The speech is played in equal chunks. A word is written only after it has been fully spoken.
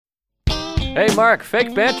Hey, Mark,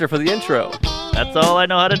 fake banter for the intro. That's all I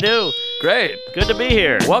know how to do. Great. Good to be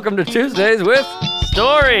here. Welcome to Tuesdays with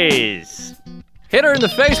Stories. Hit her in the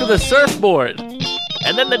face with a surfboard.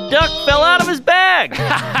 And then the duck fell out of his bag.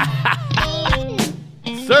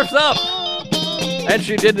 Surf's up. And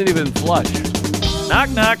she didn't even flush. Knock,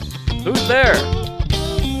 knock. Who's there?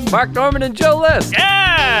 Mark Norman and Joe List.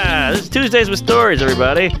 Yeah! This is Tuesdays with Stories,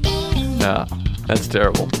 everybody. No, that's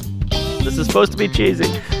terrible. This is supposed to be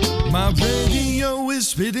cheesy. My radio is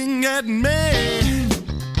spitting at me.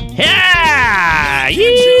 Yeah!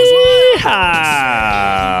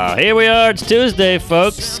 Yeehaw! Here we are. It's Tuesday,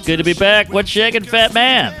 folks. Good to be back. What's shaking, fat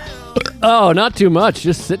man? Oh, not too much.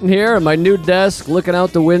 Just sitting here at my new desk, looking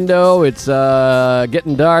out the window. It's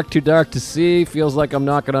getting dark, too dark to see. Feels like I'm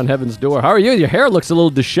knocking on heaven's door. How are you? Your hair looks a little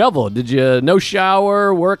disheveled. Did you no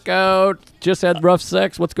shower, workout, just had rough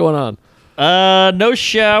sex? What's going on? No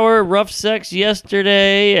shower, rough sex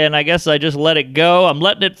yesterday, and I guess I just let it go. I'm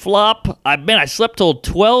letting it flop. I slept till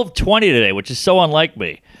 12:20 today, which is so unlike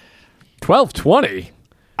me. 12:20?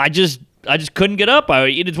 I just couldn't get up.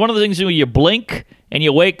 It's one of the things where you blink and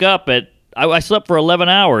you wake up at. I slept for 11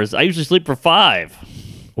 hours. I usually sleep for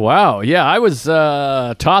 5. Wow. Yeah, I was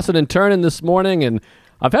tossing and turning this morning, and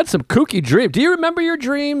I've had some kooky dreams. Do you remember your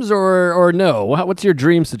dreams or no? What's your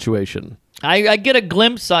dream situation? I get a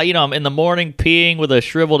glimpse. I'm in the morning peeing with a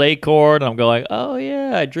shriveled acorn. And I'm going, oh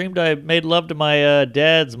yeah, I dreamed I made love to my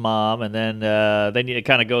dad's mom, and then it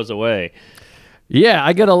kind of goes away. Yeah,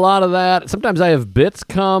 I get a lot of that. Sometimes I have bits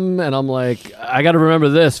come, and I'm like, I got to remember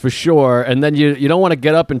this for sure. And then you don't want to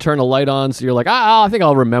get up and turn a light on, so you're like, I think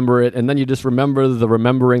I'll remember it. And then you just remember the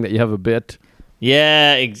remembering that you have a bit.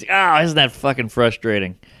 Yeah, isn't that fucking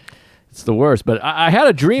frustrating? It's the worst. But I had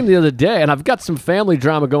a dream the other day, and I've got some family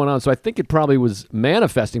drama going on, so I think it probably was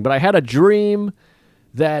manifesting. But I had a dream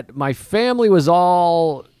that my family was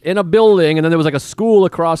all in a building, and then there was like a school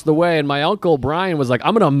across the way, and my uncle Brian was like,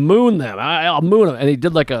 I'm going to moon them. I'll moon them. And he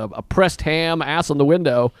did like a pressed ham ass on the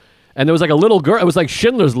window, and there was like a little girl. It was like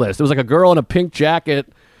Schindler's List. It was like a girl in a pink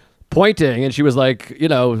jacket pointing, and she was like,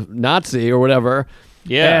 Nazi or whatever.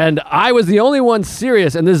 Yeah. And I was the only one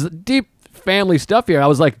serious, and there's deep family stuff here. I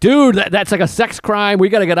was like, dude, that's like a sex crime. We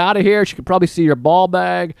got to get out of here. She could probably see your ball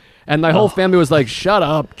bag. And my whole family was like, shut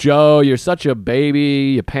up, Joe. You're such a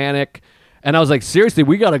baby. You panic. And I was like, seriously,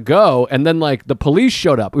 we got to go. And then like the police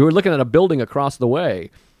showed up. We were looking at a building across the way.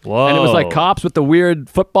 Whoa. And it was like cops with the weird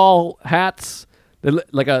football hats,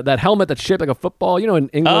 like that helmet that's shaped like a football, in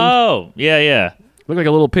England. Oh, yeah. Looked like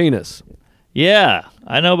a little penis. Yeah,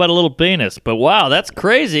 I know about a little penis, but wow, that's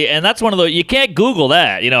crazy. And that's one of the, you can't Google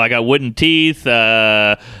that. I got wooden teeth,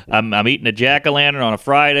 I'm eating a jack-o'-lantern on a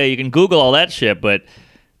Friday. You can Google all that shit, but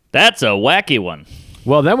that's a wacky one.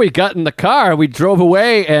 Well, then we got in the car, we drove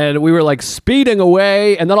away, and we were like speeding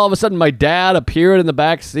away, and then all of a sudden my dad appeared in the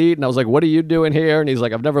back seat, and I was like, what are you doing here? And he's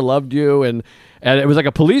like, I've never loved you, and it was like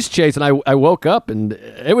a police chase, and I woke up, and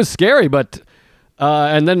it was scary, but,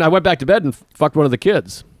 and then I went back to bed and fucked one of the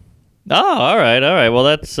kids. Oh, all right. Well,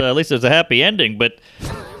 that's at least there's a happy ending, but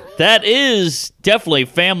that is definitely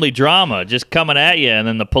family drama just coming at you, and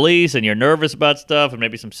then the police, and you're nervous about stuff, and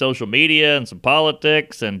maybe some social media and some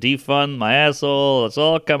politics and defund my asshole. It's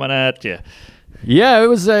all coming at you. Yeah, it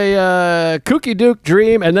was a kooky duke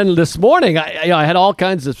dream, and then this morning I had all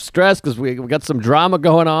kinds of stress because we got some drama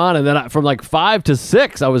going on, and then from like 5 to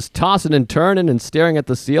 6 I was tossing and turning and staring at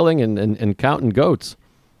the ceiling and counting goats.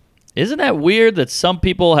 Isn't that weird that some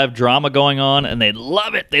people have drama going on and they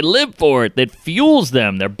love it, they live for it, that fuels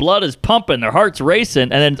them, their blood is pumping, their heart's racing,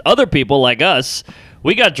 and then other people like us,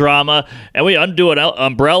 we got drama and we undo an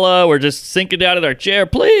umbrella, we're just sinking down in our chair,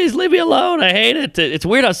 please leave me alone, I hate it. It's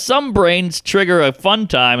weird how some brains trigger a fun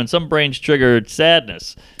time and some brains trigger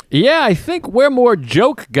sadness. Yeah, I think we're more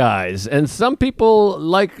joke guys, and some people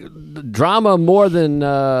like drama more than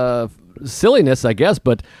silliness, I guess,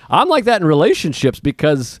 but I'm like that in relationships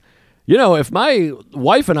because if my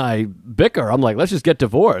wife and I bicker, I'm like, let's just get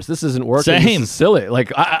divorced. This isn't working. Same. This is silly.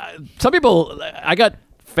 Like, some people, I got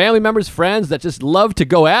family members, friends that just love to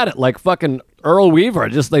go at it like fucking Earl Weaver.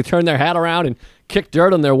 Just they turn their hat around and kick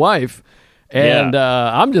dirt on their wife. And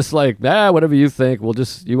I'm just like, whatever you think.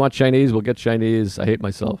 You want Chinese, we'll get Chinese. I hate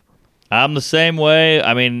myself. I'm the same way.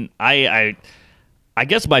 I mean, I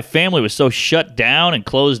guess my family was so shut down and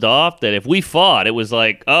closed off that if we fought, it was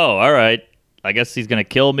like, oh, all right. I guess he's going to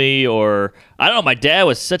kill me, or I don't know. My dad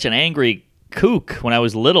was such an angry kook when I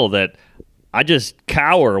was little that I just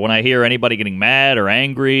cower when I hear anybody getting mad or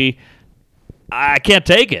angry. I can't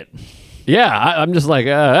take it. Yeah, I'm just like,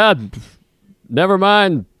 never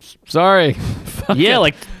mind. Sorry. Yeah,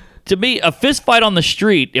 like to me, a fist fight on the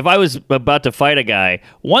street, if I was about to fight a guy,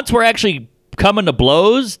 once we're actually coming to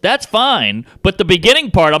blows, that's fine. But the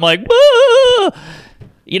beginning part, I'm like, woo!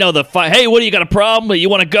 You know, the fight. Hey, what do you got a problem? You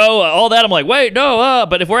want to go? All that. I'm like, wait, no.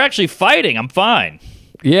 But if we're actually fighting, I'm fine.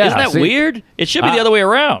 Yeah, isn't that weird? It should be the other way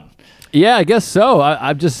around. Yeah, I guess so.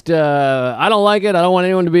 I'm just, I don't like it. I don't want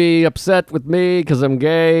anyone to be upset with me because I'm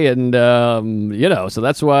gay, and so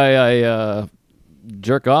that's why I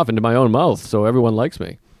jerk off into my own mouth so everyone likes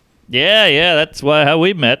me. Yeah, that's how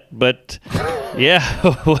we met. But yeah,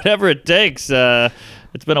 whatever it takes.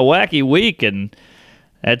 It's been a wacky week, and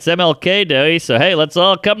it's MLK Day, so hey, let's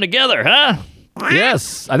all come together, huh?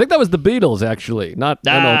 Yes, I think that was the Beatles, actually, not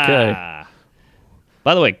MLK.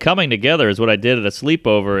 By the way, coming together is what I did at a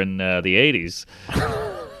sleepover in the 80s.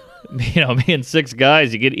 Me and 6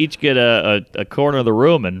 guys, each get a corner of the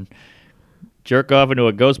room and jerk off into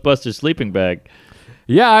a Ghostbusters sleeping bag.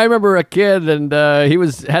 Yeah, I remember a kid, and he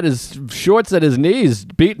had his shorts at his knees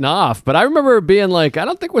beaten off. But I remember being like, I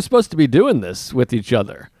don't think we're supposed to be doing this with each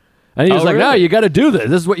other. And he was like, really? no, you got to do this.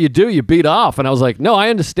 This is what you do. You beat off. And I was like, no, I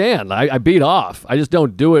understand. I beat off. I just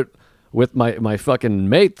don't do it with my fucking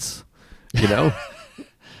mates, you know?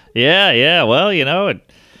 Yeah. Well,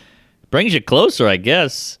 it brings you closer, I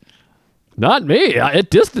guess. Not me. It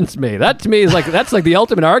distanced me. That to me is that's like the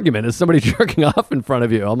ultimate argument is somebody jerking off in front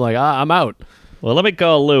of you. I'm like, I'm out. Well, let me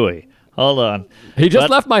call Louie. Hold on. He just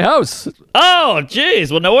left my house. Oh, jeez.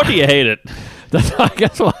 Well, no wonder you hate it. That's, I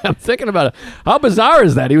guess, why I'm thinking about it. How bizarre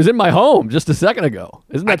is that? He was in my home just a second ago.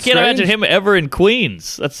 Isn't that strange? I can't imagine him ever in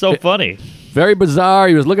Queens. That's so funny. Very bizarre.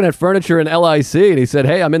 He was looking at furniture in LIC, and he said,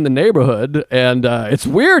 hey, I'm in the neighborhood, and it's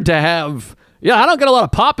weird to have... Yeah, I don't get a lot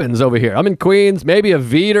of pop-ins over here. I'm in Queens, maybe a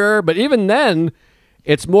Veeder, but even then,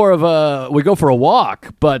 it's more of we go for a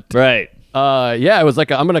walk, but... Right. It was like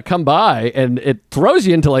I'm going to come by, and it throws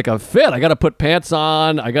you into like a fit. I got to put pants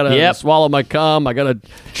on. I got to swallow my cum. I got to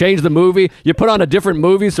change the movie. You put on a different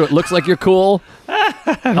movie so it looks like you're cool.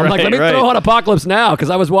 I'm like, let me throw on Apocalypse Now because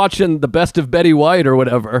I was watching The Best of Betty White or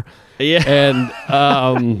whatever. Yeah.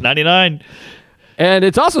 And 99. And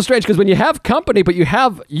it's also strange because when you have company, but you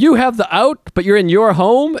have the out, but you're in your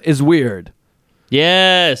home is weird.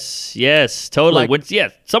 Yes, totally.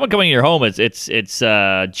 Someone coming in your home, it's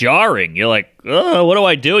jarring. You're like, oh, what do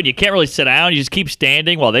I do? And you can't really sit down. You just keep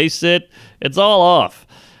standing while they sit. It's all off.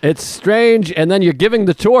 It's strange, and then you're giving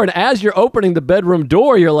the tour, and as you're opening the bedroom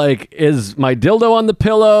door, you're like, is my dildo on the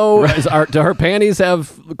pillow? Right. Do her panties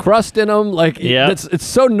have crust in them? Like, it's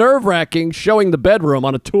so nerve-wracking showing the bedroom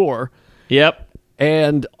on a tour. Yep.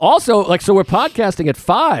 And also, so we're podcasting at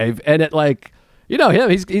 5, and at him,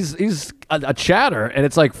 he's a chatter, and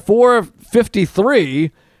it's like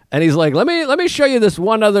 4:53, and he's like, let me show you this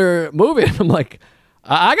one other movie. And I'm like,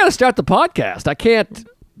 I got to start the podcast. I can't.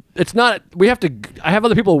 It's not. I have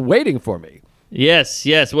other people waiting for me. Yes.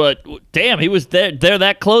 Well, damn, he was there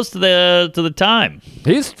that close to the time.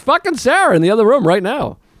 He's fucking Sarah in the other room right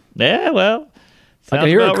now. Yeah, well, I can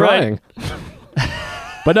hear her crying. Right.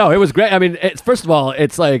 But no, it was great. I mean, first of all,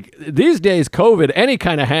 it's like these days, COVID, any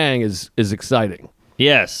kind of hang is exciting.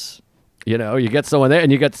 Yes. You get someone there,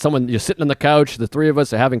 and you're sitting on the couch, the three of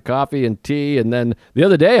us are having coffee and tea, and then the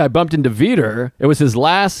other day I bumped into Veeder. It was his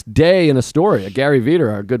last day in Astoria, Gary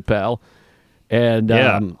Veeder, our good pal.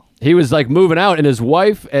 And he was like moving out, and his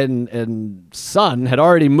wife and son had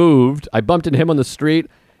already moved. I bumped into him on the street.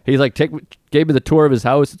 He's like, gave me the tour of his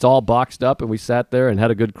house. It's all boxed up, and we sat there and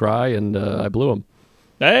had a good cry, and I blew him.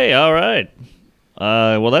 Hey, all right.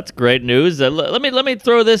 Well, that's great news. Let me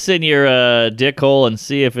throw this in your dick hole and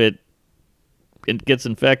see if it gets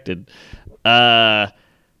infected. So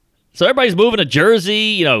everybody's moving to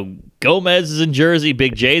Jersey. Gomez is in Jersey.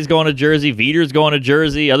 Big J's going to Jersey. Veeder's going to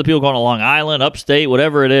Jersey. Other people going to Long Island, upstate,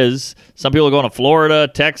 whatever it is. Some people are going to Florida,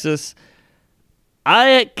 Texas.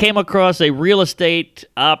 I came across a real estate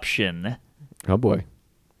option. Oh, boy.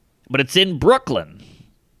 But it's in Brooklyn.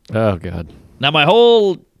 Oh, God. Now, my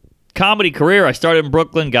whole comedy career, I started in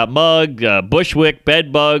Brooklyn, got mugged, Bushwick,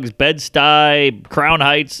 Bedbugs, Bed-Stuy, Crown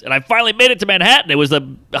Heights, and I finally made it to Manhattan. It was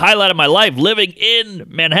the highlight of my life, living in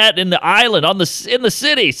Manhattan, in the island, in the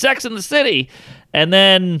city, Sex in the City. And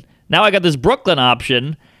then now I got this Brooklyn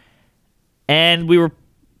option, and me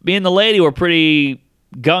and the lady were pretty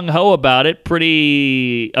gung-ho about it,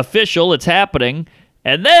 pretty official, it's happening.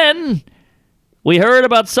 And then we heard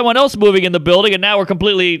about someone else moving in the building, and now we're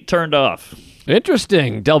completely turned off.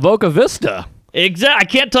 Interesting. Del Boca Vista. I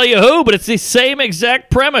can't tell you who, but it's the same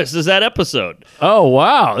exact premise as that episode. Oh,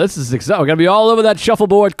 wow. This is exciting. We're going to be all over that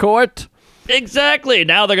shuffleboard court. Exactly.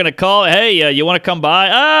 Now they're going to call, hey, you want to come by?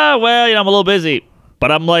 Well, I'm a little busy.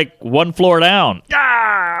 But I'm like one floor down.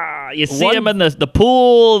 You see him in the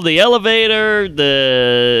pool, the elevator,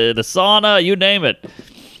 the sauna, you name it.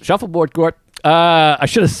 Shuffleboard court. I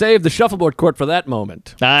should have saved the shuffleboard court for that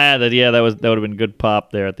moment. That would have been good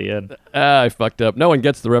pop there at the end. I fucked up. No one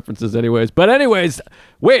gets the references anyways. But anyways,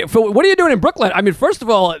 wait, what are you doing in Brooklyn? I mean, first of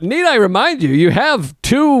all, need I remind you have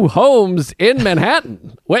 2 homes in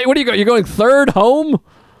Manhattan. Wait, what are you going? You're going third home?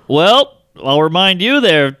 Well, I'll remind you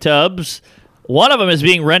there, Tubbs. One of them is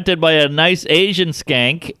being rented by a nice Asian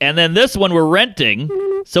skank, and then this one we're renting,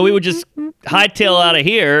 so we would just hightail out of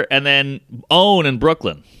here and then own in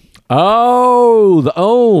Brooklyn. Oh, the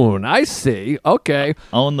own. I see. Okay.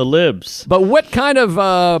 Own the libs. But what kind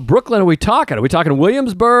of Brooklyn are we talking? Are we talking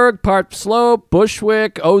Williamsburg, Park Slope,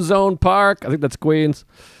 Bushwick, Ozone Park? I think that's Queens.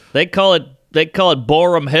 They call it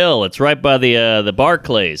Borum Hill. It's right by the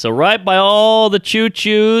Barclays. So right by all the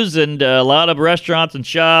choo-choos and a lot of restaurants and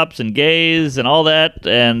shops and gays and all that.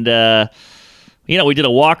 And we did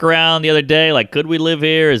a walk around the other day. Like, could we live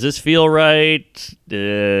here? Does this feel right?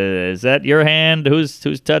 Is that your hand?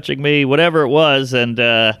 Who's touching me? Whatever it was. And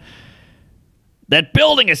that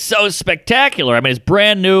building is so spectacular. I mean, it's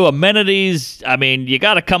brand new amenities. I mean, you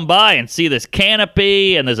got to come by and see this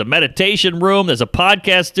canopy. And there's a meditation room. There's a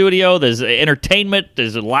podcast studio. There's entertainment.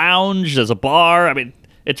 There's a lounge. There's a bar. I mean,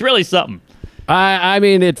 it's really something. I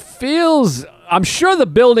mean, it feels. I'm sure the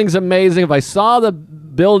building's amazing. If I saw the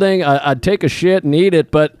building, I'd take a shit and eat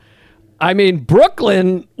it. But I mean,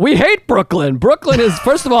 Brooklyn, we hate Brooklyn. Brooklyn is,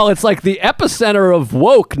 first of all, it's like the epicenter of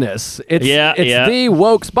wokeness. It's the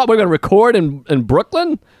woke spot. We're going to record in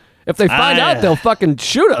Brooklyn. If they find out, they'll fucking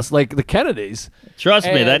shoot us like the Kennedys. Trust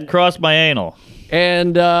me, that crossed my anal.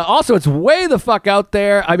 And also, it's way the fuck out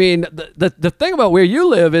there. I mean, the thing about where you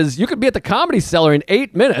live is you could be at the Comedy Cellar in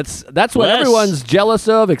 8 minutes. That's what everyone's jealous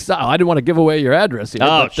of. I didn't want to give away your address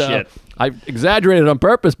here. Shit. I exaggerated on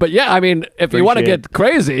purpose. But yeah, I mean, if you want to get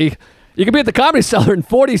crazy, you can be at the Comedy Cellar in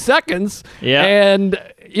 40 seconds. Yeah. And,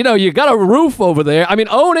 you got a roof over there. I mean,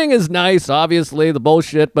 owning is nice, obviously, the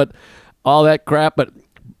bullshit, but all that crap.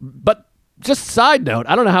 But just side note,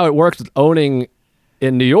 I don't know how it works with owning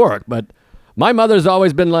in New York, but my mother's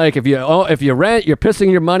always been like, if you rent, you're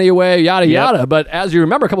pissing your money away, yada, yada. But as you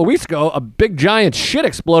remember, a couple of weeks ago, a big giant shit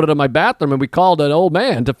exploded in my bathroom, and we called an old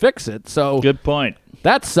man to fix it. So good point.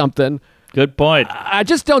 That's something. Good point. I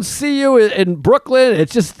just don't see you in Brooklyn.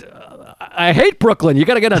 It's just, I hate Brooklyn. You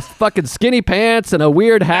got to get a fucking skinny pants and a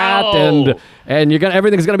weird hat, and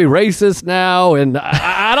everything's gonna be racist now. And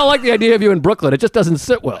I don't like the idea of you in Brooklyn. It just doesn't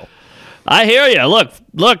sit well. I hear you.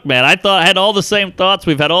 Look, man. I had all the same thoughts.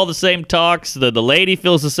 We've had all the same talks. The lady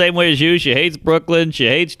feels the same way as you. She hates Brooklyn. She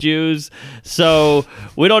hates Jews. So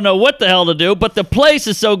we don't know what the hell to do. But the place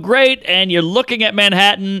is so great, and you're looking at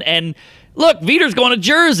Manhattan. And look, Vitor's going to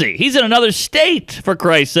Jersey. He's in another state, for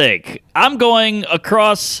Christ's sake. I'm going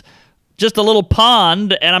across just a little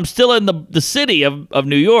pond, and I'm still in the city of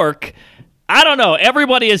New York. I don't know.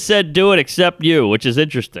 Everybody has said do it except you, which is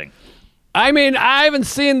interesting. I mean, I haven't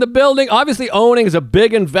seen the building. Obviously, owning is a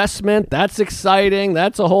big investment. That's exciting.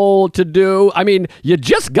 That's a whole to-do. I mean, you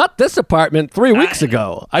just got this apartment 3 weeks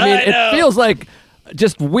ago. I mean, it feels like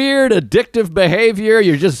just weird, addictive behavior.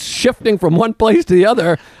 You're just shifting from one place to the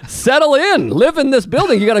other. Settle in. Live in this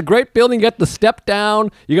building. You got a great building. You got the step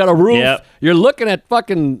down. You got a roof. Yep. You're looking at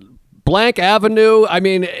fucking Blank Avenue. I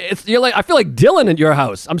mean, I feel like Dylan at your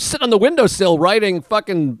house. I'm sitting on the windowsill writing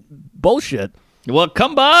fucking bullshit. Well,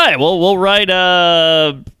 come by. We'll write,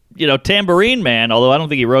 Tambourine Man, although I don't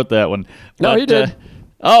think he wrote that one. No, he did.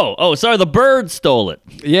 Sorry, the Birds stole it.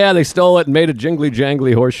 Yeah, they stole it and made it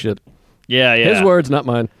jingly-jangly horseshit. Yeah. His words, not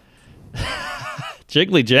mine.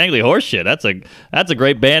 Jingly-jangly horseshit. That's a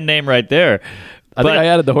great band name right there. I think I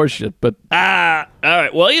added the horseshit, but... all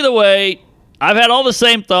right. Well, either way, I've had all the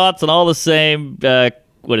same thoughts and all the same,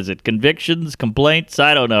 convictions, complaints?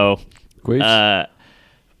 I don't know. Queefs?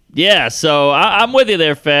 Yeah, so I'm with you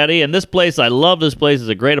there, Fatty. And this place, I love this place. It's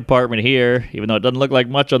a great apartment here, even though it doesn't look like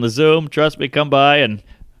much on the Zoom. Trust me, come by. And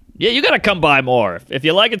yeah, you got to come by more. If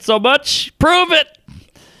you like it so much, prove it.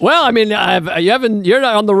 Well, I mean, you're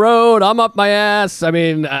not on the road. I'm up my ass. I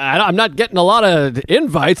mean, I'm not getting a lot of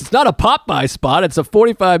invites. It's not a Popeye spot. It's a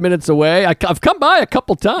 45 minutes away. I've come by a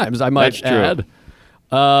couple times, I might add.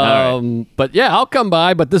 Right. But yeah, I'll come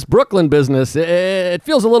by. But this Brooklyn business, it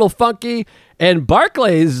feels a little funky. And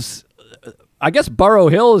Barclays, I guess Burrow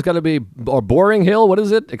Hill is going to be, or Boring Hill. What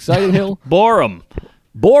is it? Exciting Hill? Borum.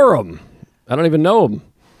 I don't even know them.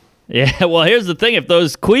 Yeah, well, here's the thing. If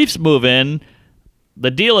those queefs move in,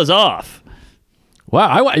 the deal is off.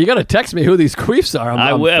 Wow, you got to text me who these queefs are.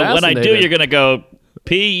 I'm when I do, you're going to go,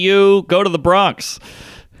 P.U., go to the Bronx.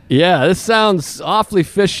 Yeah, this sounds awfully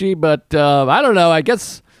fishy, but I don't know. I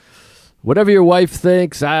guess whatever your wife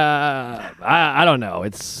thinks, I don't know.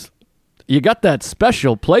 you got that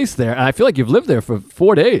special place there, and I feel like you've lived there for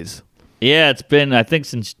 4 days. Yeah, it's been, I think,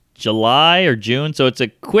 since July or June, so it's a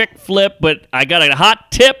quick flip, but I got a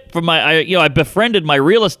hot tip from I befriended my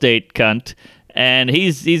real estate cunt, and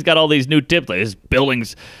he's got all these new tips. Like, his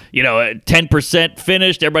building's, 10%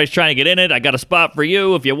 finished. Everybody's trying to get in it. I got a spot for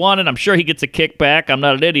you if you want it. I'm sure he gets a kickback. I'm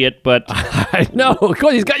not an idiot, but I know. Of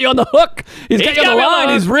course, he's got you on the hook. He's got you on the line.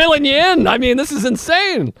 He's reeling you in. I mean, this is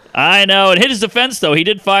insane. I know. In his defense, though, he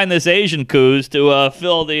did find this Asian coos to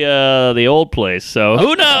fill the old place. So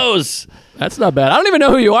who knows? That's not bad. I don't even know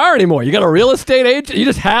who you are anymore. You got a real estate agent? You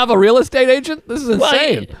just have a real estate agent? This is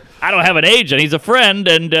insane. Well, I don't have an agent. He's a friend,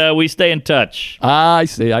 and we stay in touch. I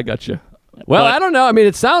see. I got you. Well, I don't know. I mean,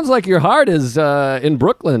 it sounds like your heart is in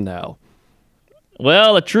Brooklyn now.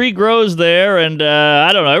 Well, a tree grows there, and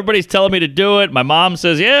I don't know. Everybody's telling me to do it. My mom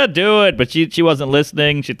says, yeah, do it, but she wasn't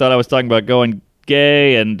listening. She thought I was talking about going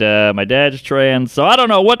gay, and my dad's trans. So I don't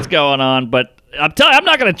know what's going on, but I'm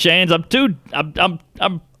not going to change. I'm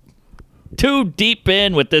too deep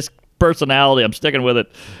in with this personality. I'm sticking with it.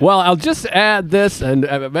 Well, I'll just add this, and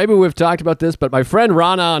maybe we've talked about this, but my friend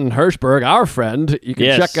Ronan Hirschberg, our friend, you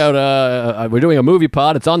can check out, we're doing a movie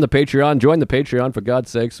pod. It's on the Patreon. Join the Patreon, for God's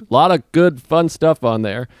sakes. A lot of good, fun stuff on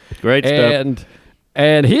there. Great stuff.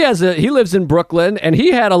 And he lives in Brooklyn, and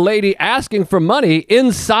he had a lady asking for money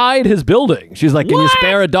inside his building. She's like, can you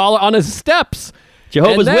spare $1 on his steps?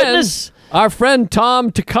 Jehovah's Witness? Our friend Tom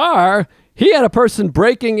Takar, he had a person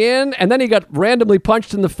breaking in, and then he got randomly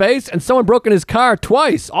punched in the face, and someone broke in his car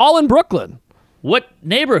twice, all in Brooklyn. What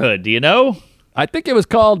neighborhood, do you know? I think it was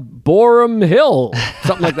called Borum Hill,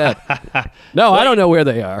 something like that. No, I don't know where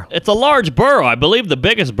they are. It's a large borough. I believe the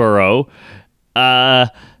biggest borough.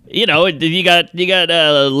 You got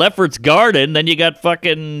Lefferts Garden, then you got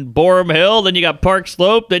fucking Borum Hill, then you got Park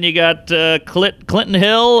Slope, then you got Clinton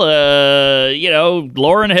Hill,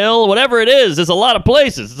 Lauren Hill, whatever it is. There's a lot of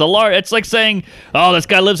places. It's like saying, oh, this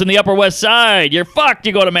guy lives in the Upper West Side. You're fucked.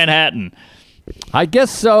 You go to Manhattan. I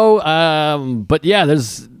guess so. But yeah,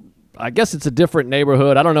 I guess it's a different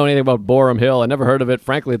neighborhood. I don't know anything about Borum Hill. I never heard of it.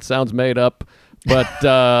 Frankly, it sounds made up.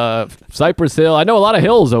 But Cypress Hill, I know a lot of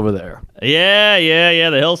hills over there. Yeah,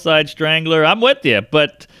 the Hillside Strangler. I'm with you,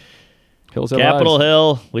 but Capitol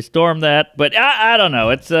Hill, we stormed that. But I don't know.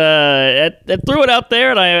 It's it threw it out there,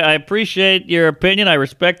 and I appreciate your opinion. I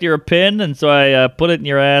respect your opinion, and so I put it in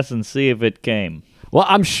your ass and see if it came. Well,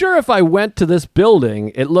 I'm sure if I went to this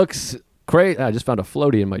building, it looks great. I just found a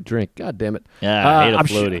floaty in my drink. God damn it. Yeah, I hate a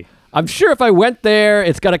floaty. I'm sure if I went there,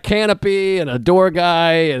 it's got a canopy and a door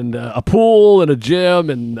guy and a pool and a gym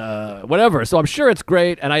and whatever. So I'm sure it's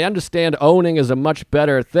great, and I understand owning is a much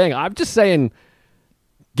better thing. I'm just saying,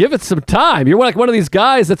 give it some time. You're like one of these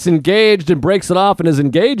guys that's engaged and breaks it off and is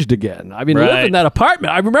engaged again. I mean, live in that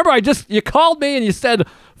apartment. I remember you called me and you said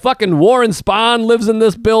fucking Warren Spahn lives in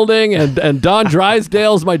this building and Don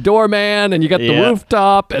Drysdale's my doorman, and you got the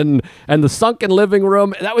rooftop and the sunken living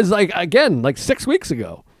room. That was like 6 weeks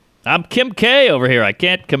ago. I'm Kim K over here. I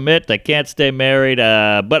can't commit. I can't stay married.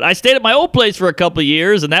 But I stayed at my old place for a couple of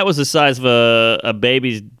years, and that was the size of a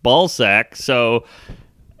baby's ball sack. So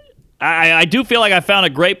I do feel like I found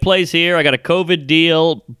a great place here. I got a COVID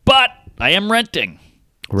deal, but I am renting.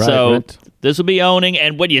 Right. So this will be owning.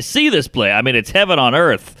 And when you see this place, I mean, it's heaven on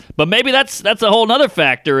earth. But maybe that's a whole other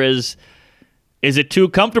factor is it too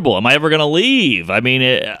comfortable? Am I ever going to leave? I mean,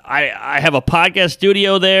 I have a podcast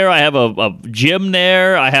studio there. I have a gym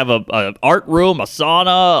there. I have a art room, a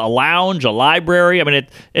sauna, a lounge, a library. I mean,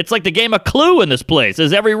 it's like the game of Clue in this place.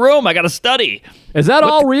 There's every room I got to study. Is that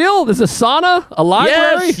all real? There's a sauna, a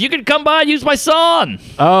library? Yes, you can come by and use my sauna.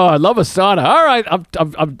 Oh, I love a sauna. All right,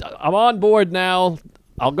 I'm on board now.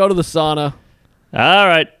 I'll go to the sauna. All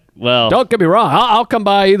right. Well, don't get me wrong. I'll come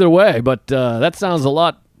by either way, but that sounds a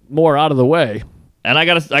lot more out of the way. And I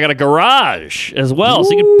got a garage as well,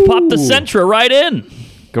 so you can pop the Sentra right in.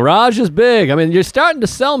 Garage is big. I mean, you're starting to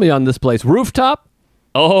sell me on this place. Rooftop?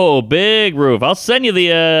 Oh, big roof. I'll send you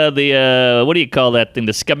the what do you call that thing?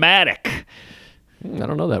 The schematic. I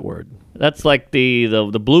don't know that word. That's like the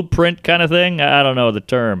blueprint kind of thing. I don't know the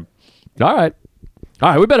term. All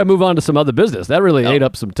right, we better move on to some other business. That really ate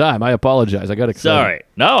up some time. I apologize. I got excited. Sorry.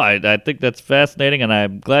 No, I think that's fascinating, and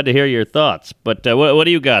I'm glad to hear your thoughts. But what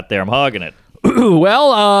do you got there? I'm hogging it.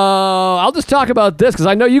 Well, I'll just talk about this because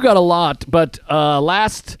I know you got a lot. But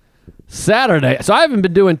last Saturday, so I haven't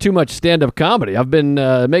been doing too much stand-up comedy. I've been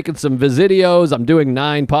making some Visideos. I'm doing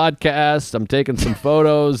 9 podcasts. I'm taking some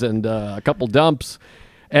photos and a couple dumps.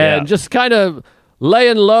 And just kind of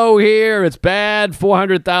laying low here. It's bad.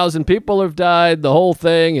 400,000 people have died, the whole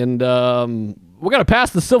thing. And we're going to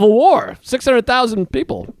pass the Civil War. 600,000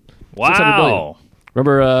 people. Wow.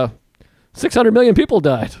 Remember 600 million people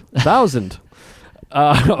died. 1,000.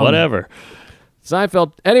 Whatever.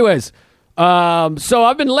 Seinfeld. Anyways, so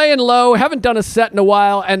I've been laying low, haven't done a set in a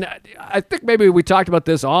while, and I think maybe we talked about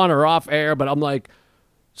this on or off air, but I'm like,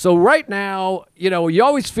 so right now, you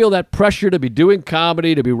always feel that pressure to be doing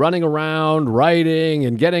comedy, to be running around, writing,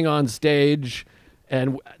 and getting on stage.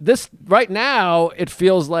 And this, right now, it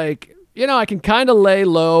feels like, I can kind of lay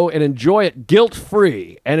low and enjoy it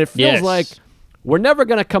guilt-free. And it feels like we're never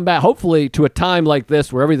going to come back, hopefully, to a time like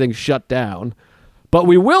this where everything's shut down. But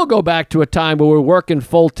we will go back to a time where we're working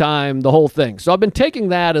full-time, the whole thing. So I've been taking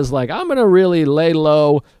that as like, I'm going to really lay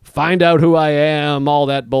low, find out who I am, all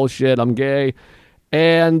that bullshit, I'm gay.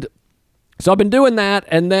 And so I've been doing that.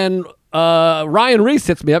 And then Ryan Reese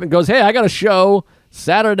hits me up and goes, hey, I got a show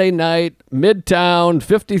Saturday night, Midtown,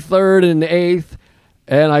 53rd and 8th.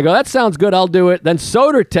 And I go, that sounds good, I'll do it. Then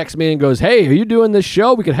Soder texts me and goes, hey, are you doing this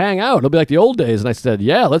show? We could hang out. It'll be like the old days. And I said,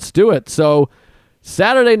 yeah, let's do it. So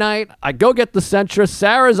Saturday night, I go get the Sentra.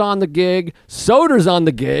 Sarah's on the gig. Soder's on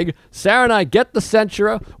the gig. Sarah and I get the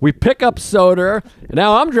Sentra. We pick up Soder. And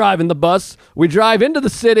now I'm driving the bus. We drive into the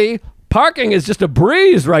city. Parking is just a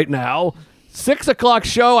breeze right now. 6 o'clock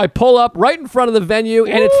show. I pull up right in front of the venue,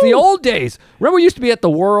 and it's the old days. Remember, we used to be at the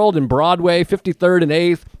World in Broadway, 53rd and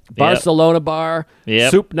 8th, Barcelona Bar,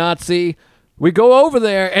 Soup Nazi. We go over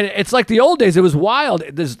there, and it's like the old days. It was wild.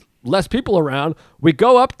 There's less people around. We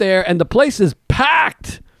go up there, and the place is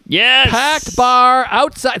packed. Yes. Packed bar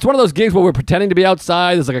outside. It's one of those gigs where we're pretending to be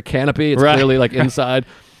outside. There's like a canopy. It's clearly like inside.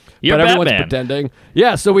 You're but everyone's Batman. pretending.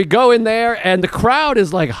 Yeah, so we go in there, and the crowd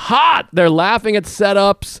is like hot. They're laughing at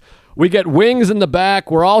setups. We get wings in the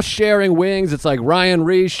back. We're all sharing wings. It's like Ryan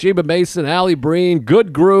Reese, Sheba Mason, Allie Breen,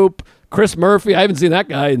 good group. Chris Murphy. I haven't seen that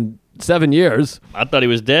guy in 7 years. I thought he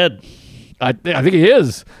was dead. I think he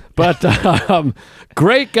is. But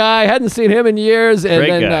great guy. Hadn't seen him in years. And Great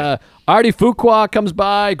then guy. Artie Fuqua comes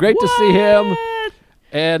by. Great to see him.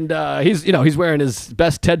 And he's wearing his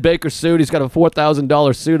best Ted Baker suit. He's got a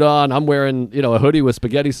 $4,000 suit on. I'm wearing, a hoodie with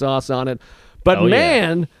spaghetti sauce on it. But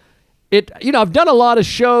I've done a lot of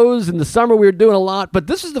shows. In the summer we were doing a lot, but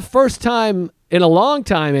this is the first time in a long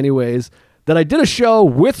time anyways that I did a show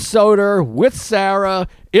with Soder, with Sarah,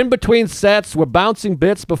 in between sets. We're bouncing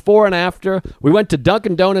bits before and after. We went to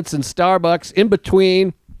Dunkin' Donuts and Starbucks in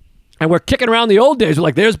between. And we're kicking around the old days. We're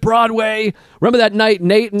like, there's Broadway. Remember that night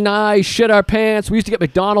Nate and I shit our pants? We used to get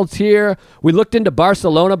McDonald's here. We looked into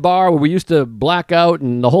Barcelona Bar where we used to black out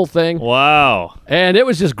and the whole thing. Wow. And it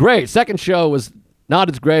was just great. Second show was not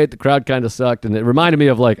as great. The crowd kind of sucked. And it reminded me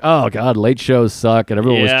of like, oh, God, late shows suck. And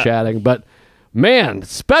everyone was chatting. But, man,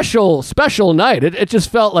 special night. It just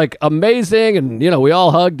felt like amazing. And, we all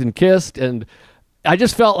hugged and kissed. And I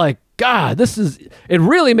just felt like, God, it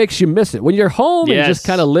really makes you miss it. When you're home and just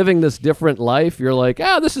kind of living this different life, you're like,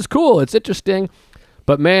 this is cool. It's interesting.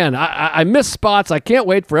 But, man, I miss spots. I can't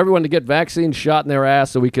wait for everyone to get vaccines shot in their ass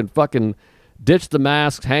so we can fucking ditch the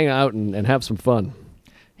masks, hang out, and have some fun.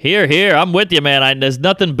 Here. I'm with you, man. There's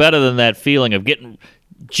nothing better than that feeling of getting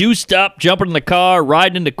juiced up, jumping in the car,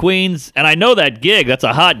 riding into Queens. And I know that gig. That's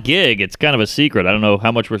a hot gig. It's kind of a secret. I don't know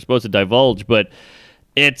how much we're supposed to divulge, but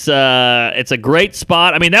it's a great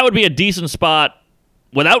spot. I mean, that would be a decent spot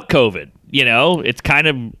without COVID. It's kind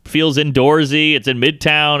of feels indoorsy. It's in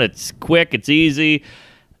Midtown. It's quick. It's easy.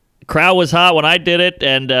 Crowd was hot when I did it,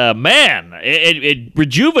 and man, it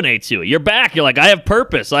rejuvenates you. You're back. You're like, I have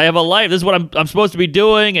purpose. I have a life. This is what I'm supposed to be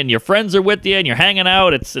doing, and your friends are with you, and you're hanging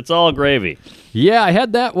out. It's all gravy. Yeah, I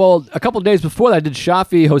had that. Well, a couple of days before that, I did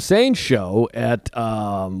Shafi Hussein's show at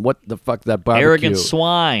what the fuck that barbecue?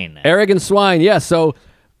 Arrogant Swine. Yeah. So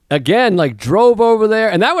again, like drove over there,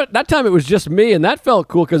 and that time it was just me, and that felt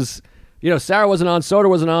cool because Sarah wasn't on, Soder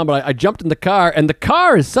wasn't on, but I jumped in the car, and the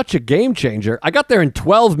car is such a game changer. I got there in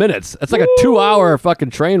 12 minutes. It's like a 2-hour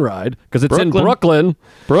fucking train ride because it's in Brooklyn.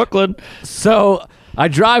 So I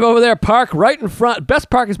drive over there, park right in front.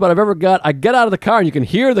 Best parking spot I've ever got. I get out of the car, and you can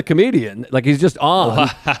hear the comedian. Like, he's just on.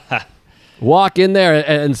 Walk in there,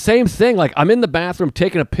 and same thing. Like, I'm in the bathroom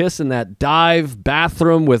taking a piss in that dive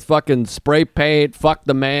bathroom with fucking spray paint, fuck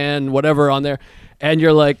the man, whatever on there. And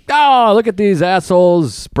you're like, oh, look at these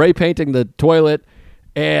assholes spray painting the toilet.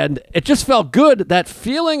 And it just felt good. That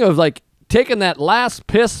feeling of like taking that last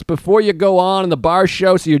piss before you go on in the bar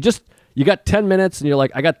show. So you got 10 minutes and you're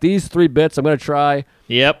like, I got these 3 bits I'm going to try.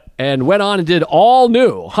 Yep. And went on and did all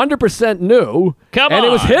new, 100% new. Come on. And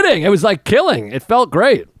it was hitting. It was like killing. It felt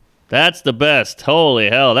great. That's the best. Holy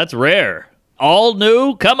hell. That's rare. All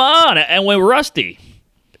new? Come on. And we're rusty.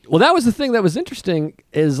 Well, that was the thing that was interesting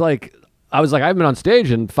is like, I was like, I haven't been on stage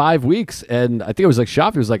in 5 weeks, and I think it was like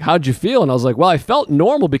Shafi was like, how'd you feel? And I was like, well, I felt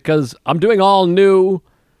normal because I'm doing all new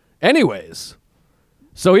anyways.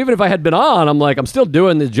 So even if I had been on, I'm still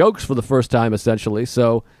doing the jokes for the first time, essentially.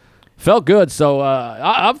 So felt good. So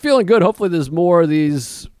I'm feeling good. Hopefully there's more of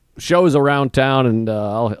these shows around town, and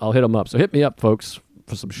I'll hit them up. So hit me up, folks,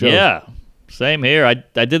 for some shows. Yeah, same here.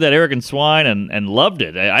 I did that Eric and Swine and loved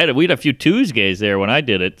it. We had a few Tuesdays there when I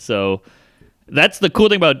did it. So that's the cool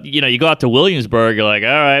thing about, you go out to Williamsburg, you're like, all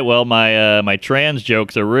right, well, my trans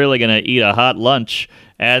jokes are really going to eat a hot lunch.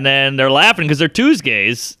 And then they're laughing because they're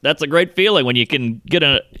Tuesdays. That's a great feeling when you can get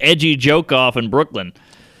an edgy joke off in Brooklyn.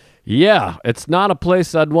 Yeah, it's not a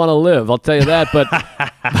place I'd want to live, I'll tell you that. But,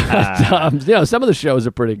 some of the shows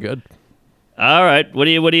are pretty good. All right, what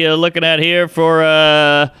are you looking at here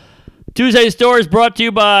for Tuesday Stories, brought to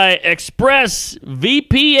you by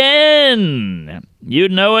ExpressVPN. You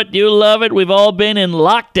know it, you love it. We've all been in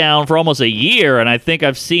lockdown for almost a year, and I think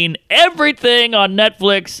I've seen everything on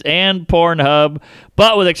Netflix and Pornhub.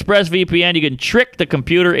 But with ExpressVPN, you can trick the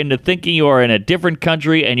computer into thinking you are in a different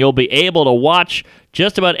country, and you'll be able to watch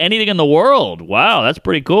just about anything in the world. Wow, that's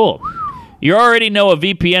pretty cool. You already know a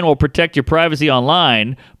VPN will protect your privacy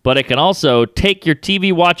online, but it can also take your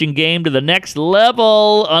TV watching game to the next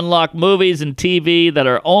level, unlock movies and TV that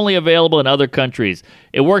are only available in other countries.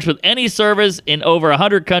 It works with any service in over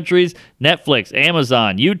 100 countries: Netflix,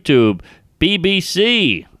 Amazon, YouTube,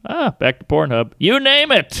 BBC. Back to Pornhub. You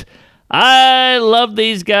name it. I love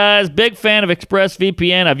these guys. Big fan of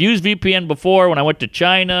ExpressVPN. I've used VPN before when I went to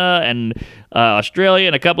China and Australia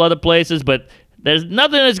and a couple other places, but there's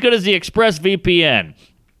nothing as good as the ExpressVPN.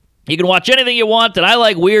 You can watch anything you want, and I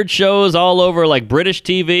like weird shows all over, like British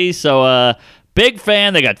TV, so big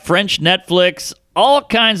fan. They got French Netflix, all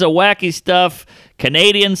kinds of wacky stuff,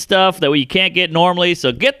 Canadian stuff that you can't get normally,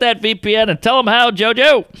 so get that VPN and tell them how,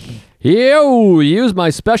 JoJo. Use my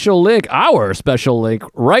special link, our special link,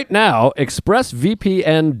 right now,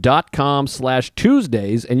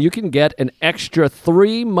 expressvpn.com/Tuesdays, and you can get an extra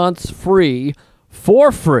 3 months free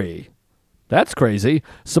for free. That's crazy.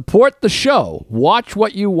 Support the show, watch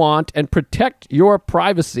what you want, and protect your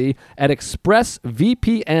privacy at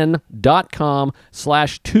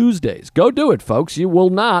expressvpn.com/Tuesdays. Go do it, folks. You will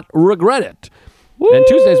not regret it. Woo! And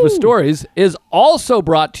Tuesdays with Stories is also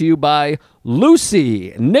brought to you by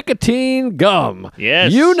Lucy Nicotine Gum.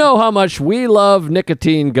 Yes. You know how much we love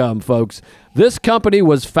nicotine gum, folks. This company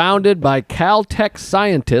was founded by Caltech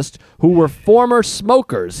scientists who were former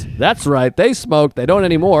smokers. That's right, they smoked. They don't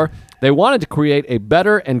anymore. They wanted to create a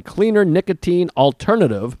better and cleaner nicotine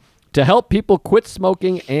alternative to help people quit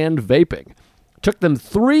smoking and vaping. It took them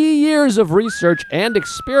 3 years of research and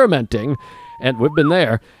experimenting, and we've been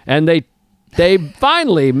there, and they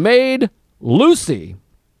finally made Lucy,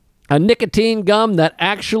 a nicotine gum that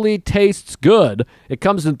actually tastes good. It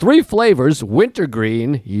comes in 3 flavors: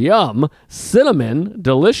 wintergreen, yum, cinnamon,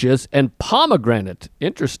 delicious, and pomegranate.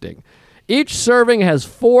 Interesting. Each serving has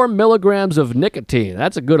 4 milligrams of nicotine.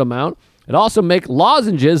 That's a good amount. It also makes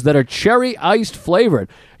lozenges that are cherry iced flavored.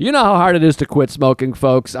 You know how hard it is to quit smoking,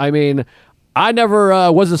 folks. I mean, I never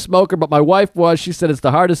was a smoker, but my wife was. She said it's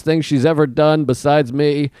the hardest thing she's ever done besides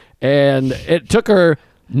me. And it took her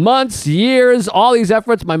months, years, all these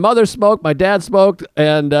efforts. My mother smoked, my dad smoked,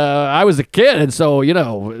 and I was a kid. And so,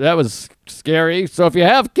 that was scary. So if you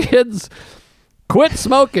have kids, quit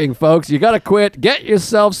smoking, folks. You got to quit. Get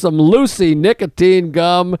yourself some Lucy nicotine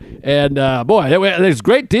gum. And, boy, there's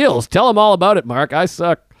great deals. Tell them all about it, Mark. I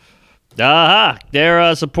suck.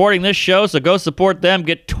 They're supporting this show, so go support them.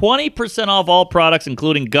 Get 20% off all products,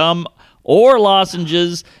 including gum or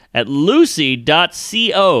lozenges, at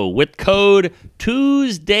lucy.co with code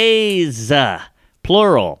Tuesdays,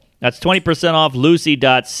 plural. That's 20% off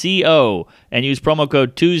lucy.co, and use promo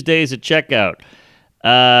code Tuesdays at checkout.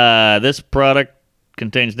 This product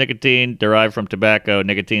contains nicotine derived from tobacco.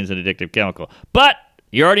 Nicotine is an addictive chemical. But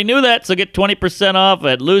you already knew that, so get 20% off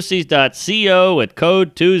at lucys.co with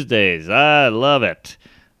code Tuesdays. I love it.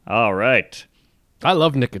 All right. I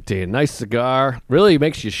love nicotine. Nice cigar. Really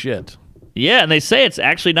makes you shit. Yeah, and they say it's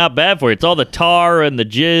actually not bad for you. It's all the tar and the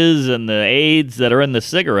jizz and the AIDS that are in the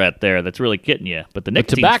cigarette there that's really kidding you. But the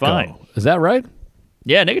nicotine's tobacco. Fine. Is that right?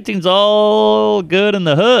 Yeah, nicotine's all good in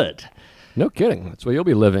the hood. No kidding. That's where you'll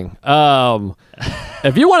be living.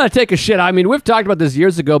 If you want to take a shit, I mean, we've talked about this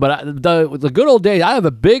years ago, but the good old days, I have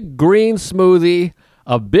a big green smoothie,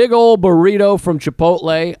 a big old burrito from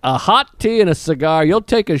Chipotle, a hot tea, and a cigar. You'll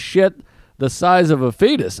take a shit the size of a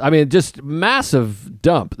fetus. I mean, just massive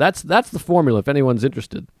dump. That's the formula if anyone's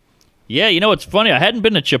interested. Yeah, you know, it's funny. I hadn't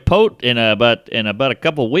been to Chipotle in about a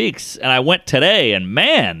couple weeks, and I went today, and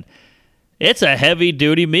man, it's a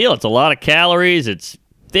heavy-duty meal. It's a lot of calories. It's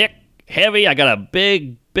thick, heavy. I got a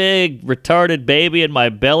big retarded baby in my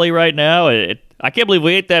belly right now. I can't believe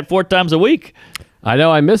we ate that 4 times a week. I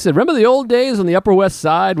know, I miss it. Remember the old days on the Upper West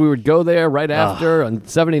Side? We would go there right after on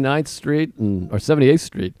 79th Street or 78th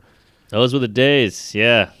Street. Those were the days,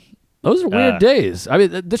 yeah. Those are weird days. I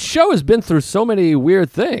mean, the show has been through so many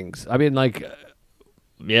weird things. I mean, like,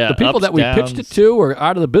 Yeah, the people ups, that we downs. pitched it to are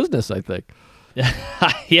out of the business, I think. Yeah,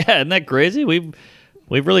 isn't that crazy? We've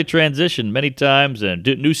really transitioned many times, and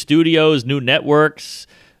new studios, new networks,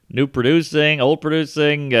 new producing, old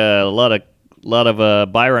producing, a lot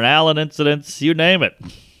of Byron Allen incidents, you name it.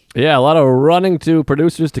 Yeah, a lot of running to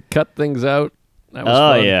producers to cut things out. That was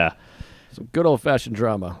fun. Yeah. Some good old-fashioned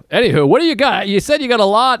drama. Anywho, what do you got? You said you got a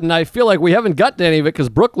lot, and I feel like we haven't got to any of it because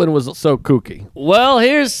Brooklyn was so kooky. Well,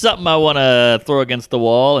 here's something I want to throw against the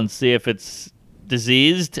wall and see if it's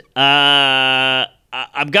diseased.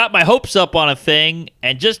 I've got my hopes up on a thing,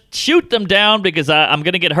 and just shoot them down because I'm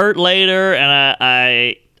going to get hurt later,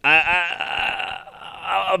 and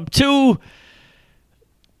I'm too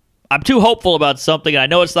hopeful about something, and I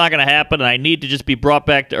know it's not going to happen, and I need to just be brought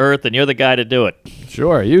back to earth, and you're the guy to do it.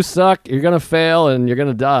 Sure, you suck, you're going to fail, and you're going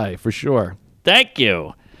to die, for sure. Thank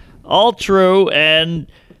you. All true. And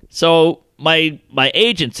so my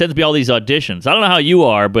agent sends me all these auditions. I don't know how you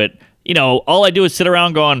are, but, you know, all I do is sit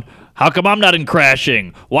around going, how come I'm not in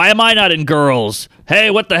Crashing? Why am I not in Girls? Hey,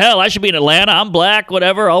 what the hell? I should be in Atlanta. I'm black,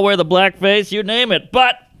 whatever. I'll wear the black face, you name it.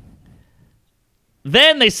 But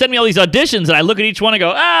then they send me all these auditions, and I look at each one and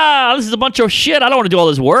go, this is a bunch of shit. I don't want to do all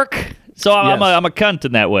this work. So I'm a cunt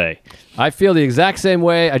in that way. I feel the exact same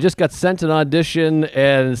way. I just got sent an audition,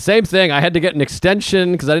 and same thing. I had to get an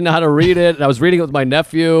extension because I didn't know how to read it. And I was reading it with my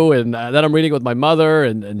nephew, and then I'm reading it with my mother,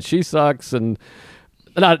 and she sucks. And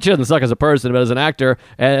she doesn't suck as a person, but as an actor.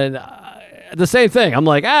 And the same thing. I'm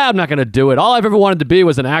like, I'm not going to do it. All I've ever wanted to be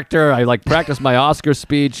was an actor. I practiced my Oscar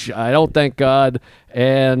speech. I don't, thank God.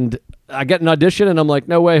 And I get an audition, and I'm like,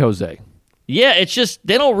 no way, Jose. Yeah, it's just,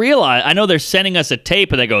 they don't realize. I know they're sending us a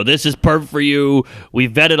tape, and they go, this is perfect for you. We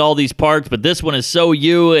vetted all these parts, but this one is so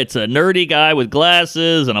you. It's a nerdy guy with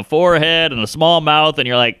glasses and a forehead and a small mouth, and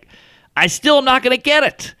you're like, I still am not going to get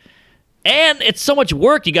it. And it's so much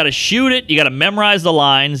work. You got to shoot it. You got to memorize the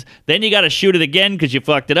lines. Then you got to shoot it again because you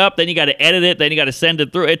fucked it up. Then you got to edit it. Then you got to send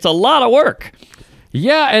it through. It's a lot of work.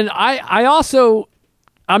 Yeah, and I also,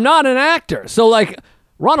 I'm not an actor. So,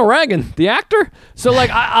 Ronald Reagan, the actor. So,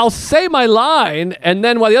 I'll say my line, and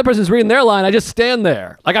then while the other person's reading their line, I just stand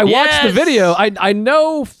there. I watch the video. I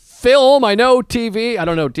know film. I know TV. I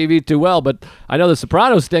don't know TV too well, but I know The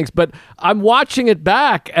Sopranos stinks. But I'm watching it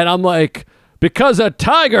back, and I'm like, because a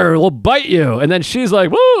tiger will bite you. And then she's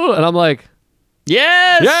like, woo. And I'm like,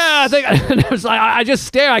 yes. Yeah, I think. And it was I just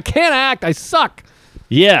stare. I can't act. I suck.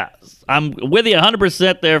 Yeah, I'm with you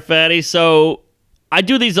 100% there, Fatty. So I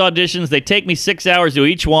do these auditions. They take me 6 hours to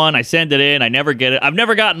each one. I send it in. I never get it. I've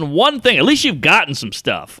never gotten one thing. At least you've gotten some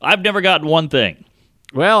stuff. I've never gotten one thing.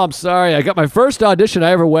 Well, I'm sorry. I got my first audition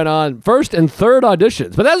I ever went on. First and third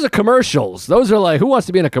auditions. But those are commercials. Those are who wants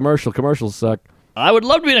to be in a commercial? Commercials suck. I would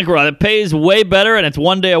love to be in a garage. It pays way better, and it's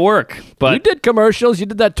one day of work. But you did commercials. You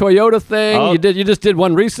did that Toyota thing. Oh. You just did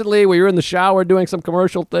one recently where you were in the shower doing some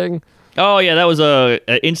commercial thing. Oh, yeah, that was a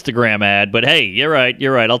Instagram ad. But, hey, you're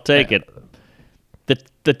right. I'll take it.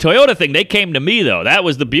 The Toyota thing, they came to me, though. That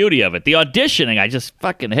was the beauty of it. The auditioning, I just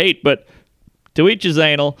fucking hate. But to each his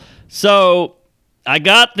anal. So I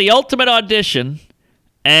got the ultimate audition,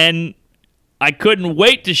 and I couldn't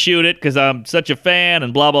wait to shoot it because I'm such a fan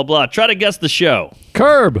and blah, blah, blah. Try to guess the show.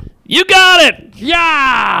 Curb. You got it!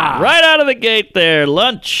 Yeah! Right out of the gate there.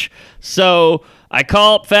 Lunch. So I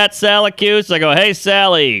call up Fat Salacuse. I go, hey,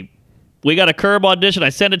 Sally, we got a Curb audition. I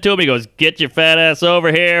send it to him. He goes, get your fat ass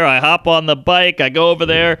over here. I hop on the bike. I go over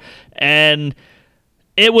there. And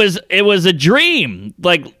it was a dream.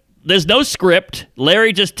 There's no script.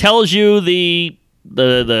 Larry just tells you the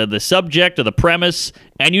subject or the premise,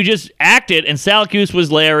 and you just act it, and Salacuse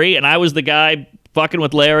was Larry, and I was the guy fucking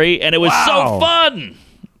with Larry, and it was so fun.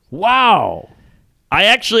 Wow.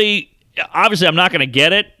 Obviously I'm not going to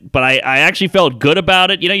get it, but I actually felt good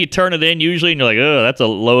about it. You know, you turn it in usually, and you're like, oh, that's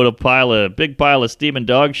a big pile of steaming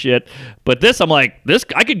dog shit. But this, I'm like,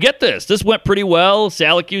 I could get this. This went pretty well.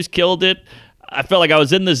 Salacuse killed it. I felt like I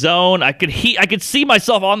was in the zone. I could see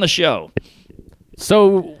myself on the show.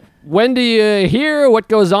 So when do you hear what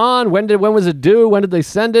goes on? When was it due? When did they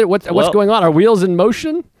send it? What's going on? Are wheels in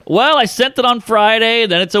motion? Well, I sent it on Friday,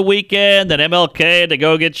 then it's a weekend, then MLK to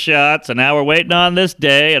go get shots, and now we're waiting on this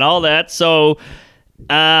day and all that. So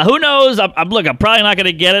who knows? I'm probably not going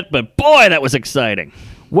to get it, but boy, that was exciting.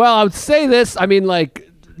 Well, I would say this. I mean,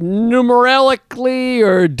 numerically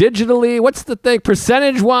or digitally, what's the thing?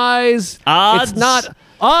 Percentage-wise, Odds? it's not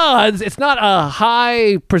odds. It's not a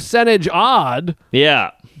high percentage odd.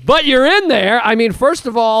 Yeah. But you're in there. I mean, first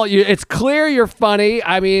of all, it's clear you're funny.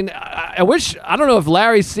 I mean, I wish, I don't know if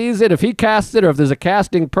Larry sees it, if he casts it, or if there's a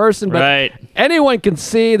casting person, but Right. anyone can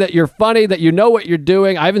see that you're funny, that you know what you're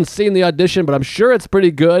doing. I haven't seen the audition, but I'm sure it's pretty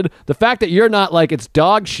good. The fact that you're not like it's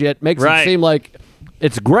dog shit makes Right. it seem like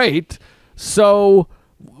it's great. So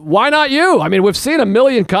why not you? I mean, we've seen a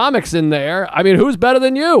million comics in there. I mean, who's better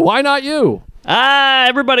than you? Why not you?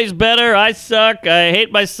 Everybody's better. I suck. I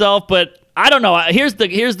hate myself, but I don't know. Here's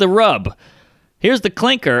the rub. Here's the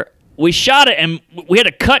clinker. We shot it and we had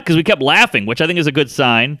to cut because we kept laughing, which I think is a good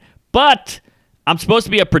sign. But I'm supposed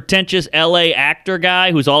to be a pretentious LA actor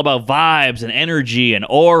guy who's all about vibes and energy and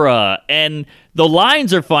aura. And the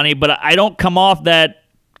lines are funny, but I don't come off that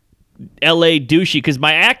LA douchey because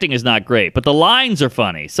my acting is not great. But the lines are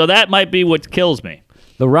funny. So that might be what kills me.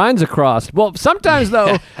 The lines are crossed. Well, sometimes,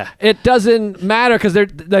 though, it doesn't matter because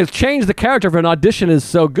they've changed the character if an audition is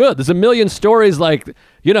so good. There's a million stories like,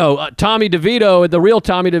 Tommy DeVito, the real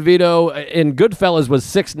Tommy DeVito in Goodfellas was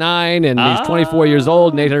 6'9", and he's 24 years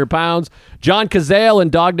old and 800 pounds. John Cazale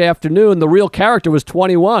in Dog Day Afternoon, the real character was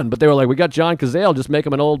 21, but they were like, we got John Cazale, just make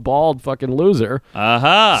him an old, bald fucking loser.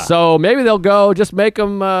 Uh-huh. So maybe they'll go, just make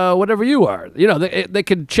him whatever you are. They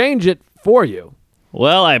could change it for you.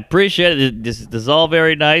 Well, I appreciate it. This is all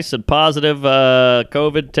very nice and positive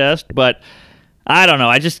COVID test, but I don't know.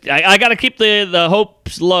 I got to keep the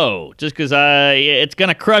hopes low just because it's going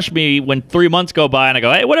to crush me when 3 months go by and I go,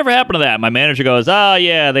 hey, whatever happened to that? My manager goes, oh,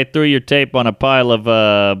 yeah, they threw your tape on a pile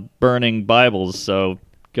of burning Bibles, so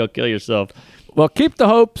go kill yourself. Well, keep the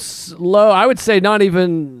hopes low. I would say not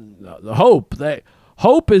even the hope.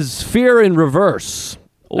 Hope is fear in reverse,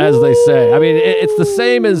 as they say. I mean, it's the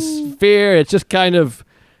same as fear. It's just kind of,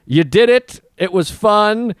 you did it. It was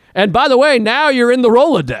fun. And by the way, now you're in the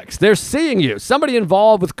Rolodex. They're seeing you. Somebody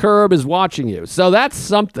involved with Curb is watching you. So that's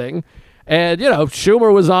something. And,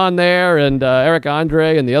 Schumer was on there and Eric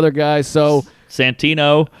Andre and the other guy. So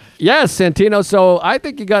Santino. Yes, Santino. So I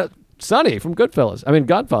think you got Sonny from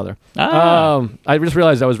Godfather. I just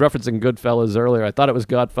realized I was referencing Goodfellas earlier. I thought it was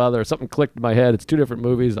Godfather. Something clicked in my head. It's two different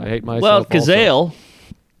movies. I hate myself. Well, Cazale.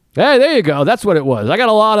 Hey, there you go. That's what it was. I got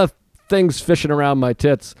a lot of things fishing around my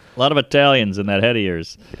tits. A lot of Italians in that head of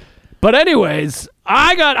yours. But anyways,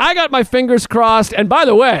 I got my fingers crossed. And by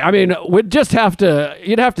the way, I mean, you'd have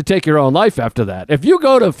to take your own life after that. If you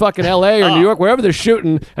go to fucking LA or New York, wherever they're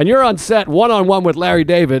shooting, and you're on set one-on-one with Larry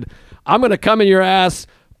David, I'm going to come in your ass,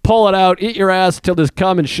 pull it out, eat your ass till there's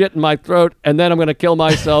cum and shit in my throat, and then I'm going to kill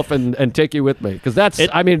myself and take you with me. Because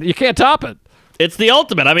you can't top it. It's the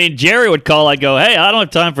ultimate. I mean, Jerry would call. I'd go, hey, I don't have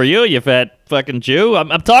time for you, you fat fucking Jew. I'm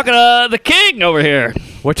talking to the king over here.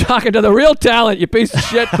 We're talking to the real talent, you piece of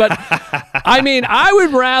shit. But, I mean, I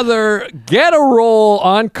would rather get a role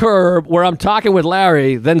on Curb where I'm talking with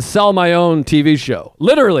Larry than sell my own TV show.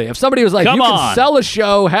 Literally. If somebody was like, can sell a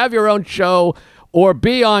show, have your own show, or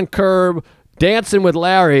be on Curb dancing with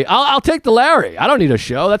Larry, I'll take the Larry. I don't need a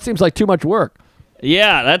show. That seems like too much work.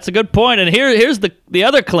 Yeah, that's a good point. And here's the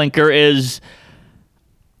other clinker is...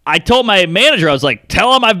 I told my manager, I was like,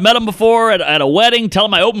 tell him I've met him before at a wedding. Tell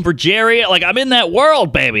him I opened for Jerry. Like, I'm in that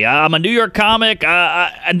world, baby. I'm a New York comic.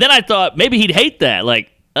 And then I thought maybe he'd hate that.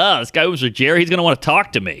 Like, this guy opens for Jerry. He's going to want to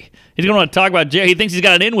talk to me. He's going to want to talk about Jerry. He thinks he's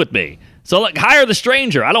got an in with me. So, like, hire the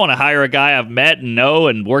stranger. I don't want to hire a guy I've met and know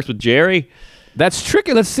and works with Jerry. That's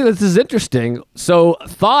tricky. Let's see. This is interesting. So,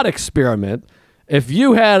 thought experiment. If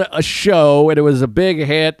you had a show and it was a big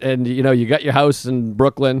hit and, you got your house in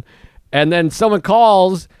Brooklyn, and then someone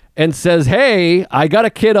calls and says, hey, I got a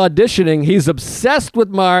kid auditioning. He's obsessed with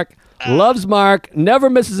Mark, loves Mark, never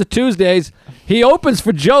misses a Tuesdays. He opens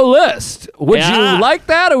for Joe List. Would you like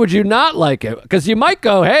that or would you not like it? Because you might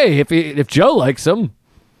go, hey, if Joe likes him.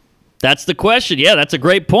 That's the question. Yeah, that's a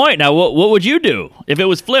great point. Now, what would you do if it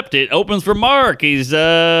was flipped? It opens for Mark. He's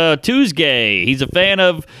Tuesday. He's a fan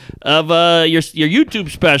of your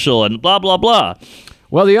YouTube special and blah, blah, blah.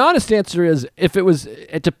 Well, the honest answer is if it was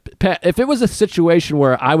a situation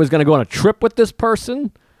where I was going to go on a trip with this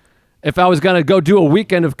person, if I was going to go do a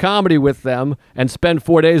weekend of comedy with them and spend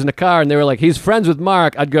 4 days in the car and they were like, he's friends with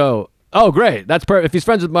Mark, I'd go, oh, great. That's perfect. If he's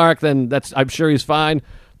friends with Mark, then I'm sure he's fine.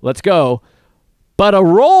 Let's go. But a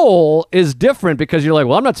role is different because you're like,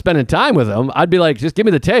 well, I'm not spending time with him. I'd be like, just give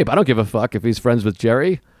me the tape. I don't give a fuck if he's friends with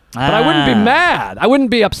Jerry. But I wouldn't be mad. I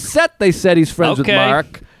wouldn't be upset they said he's friends with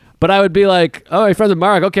Mark. But I would be like, oh, he's friends with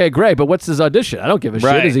Mark. Okay, great. But what's his audition? I don't give a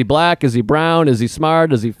shit. Is he black? Is he brown? Is he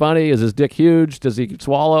smart? Is he funny? Is his dick huge? Does he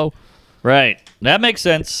swallow? Right. That makes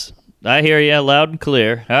sense. I hear you loud and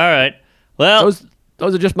clear. All right. Well,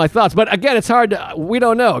 those are just my thoughts. But again, it's hard to, we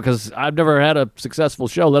don't know because I've never had a successful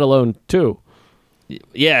show, let alone two.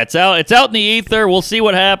 Yeah, it's out in the ether. We'll see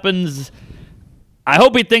what happens. I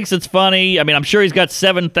hope he thinks it's funny. I mean, I'm sure he's got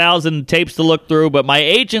 7,000 tapes to look through, but my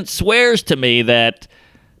agent swears to me that,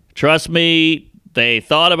 trust me, they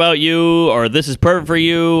thought about you, or this is perfect for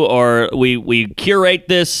you, or we curate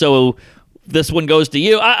this so this one goes to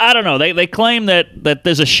you. I don't know. They claim that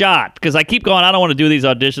there's a shot, because I keep going, I don't want to do these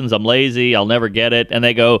auditions. I'm lazy. I'll never get it. And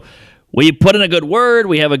they go, we put in a good word.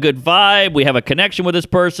 We have a good vibe. We have a connection with this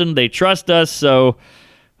person. They trust us. So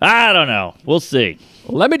I don't know. We'll see.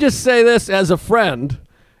 Let me just say this as a friend.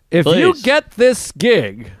 If you Please. get this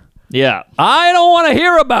gig, Yeah. I don't want to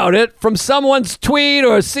hear about it from someone's tweet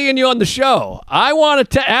or seeing you on the show. I want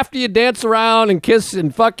to, after you dance around and kiss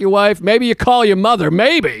and fuck your wife, maybe you call your mother,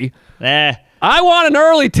 maybe. I want an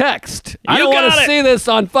early text. I don't want to see this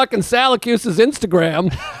on fucking Salacuse's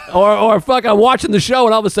Instagram or fucking watching the show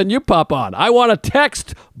and all of a sudden you pop on. I want a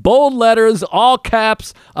text, bold letters, all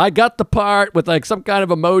caps. I got the part with like some kind of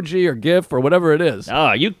emoji or GIF or whatever it is. Oh,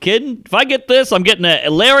 are you kidding? If I get this, I'm getting a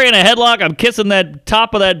Larry in a headlock. I'm kissing that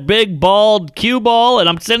top of that big bald cue ball, and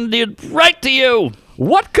I'm sending it right to you.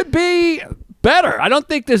 What could be better? I don't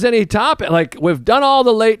think there's any topic. Like, we've done all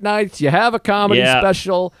the late nights. You have a comedy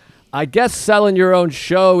special. I guess selling your own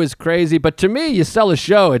show is crazy, but to me, you sell a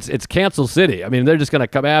show, it's Cancel City. I mean, they're just going to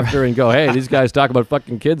come after and go, hey, these guys talk about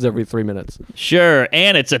fucking kids every 3 minutes. Sure,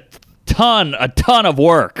 and it's a ton of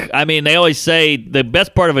work. I mean, they always say the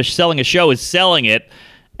best part of selling a show is selling it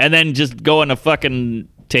and then just going to fucking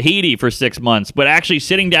Tahiti for 6 months. But actually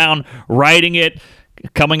sitting down, writing it,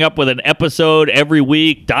 coming up with an episode every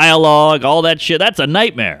week, dialogue, all that shit, that's a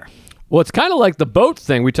nightmare. Well, it's kind of like the boat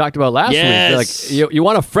thing we talked about last week. Like, you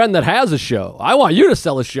want a friend that has a show. I want you to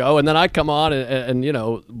sell a show, and then I come on and you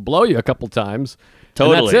know, blow you a couple times.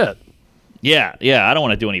 Totally. And that's it. Yeah. I don't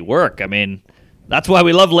want to do any work. I mean, that's why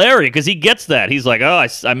we love Larry, because he gets that. He's like, oh,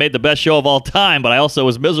 I made the best show of all time, but I also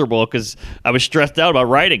was miserable because I was stressed out about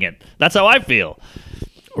writing it. That's how I feel.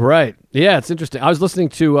 Right. Yeah, it's interesting. I was listening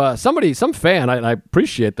to some fan, I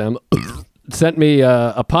appreciate them, sent me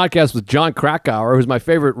a podcast with John Krakauer, who's my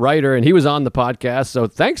favorite writer, and he was on the podcast. So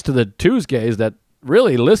thanks to the Tuesdays that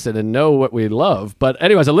really listen and know what we love. But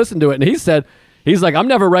anyways, I listened to it, and he said, he's like, I'm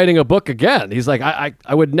never writing a book again. He's like,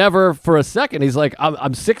 I would never for a second. He's like,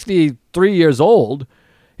 I'm 63 years old.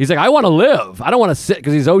 He's like, I want to live. I don't want to sit,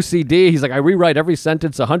 because he's OCD. He's like, I rewrite every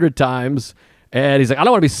sentence 100 times. And he's like, I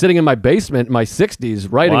don't want to be sitting in my basement in my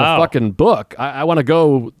 60s writing a fucking book. I want to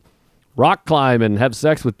go rock climb and have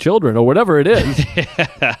sex with children or whatever it is.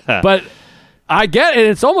 But I get it.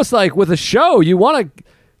 It's almost like with a show, you want to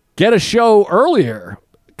get a show earlier.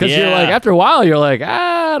 Because you're like, after a while, you're like,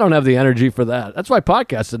 I don't have the energy for that. That's why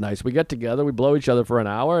podcasts are nice. We get together, we blow each other for an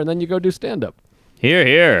hour, and then you go do stand-up.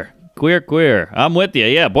 Here. Queer. I'm with you.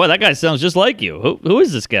 Yeah, boy, that guy sounds just like you. Who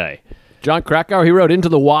is this guy? John Krakauer. He wrote Into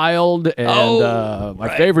the Wild and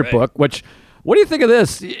my favorite book, which... What do you think of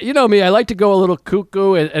this? You know me, I like to go a little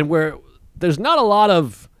cuckoo, and where there's not a lot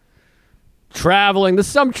of traveling. There's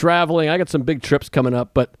some traveling. I got some big trips coming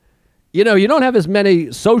up, but you know, you don't have as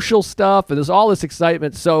many social stuff, and there's all this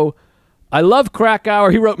excitement. So I love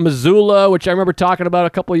Krakauer. He wrote Missoula, which I remember talking about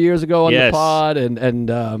a couple of years ago on the pod,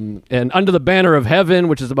 and Under the Banner of Heaven,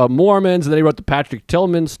 which is about Mormons, and then he wrote the Patrick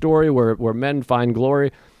Tillman story where men find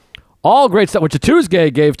glory. All great stuff, which a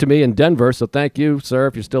Tuesday gave to me in Denver, so thank you, sir,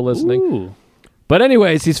 if you're still listening. Ooh. But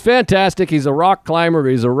anyways, he's fantastic. He's a rock climber.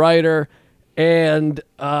 He's a writer. And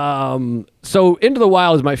so Into the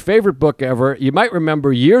Wild is my favorite book ever. You might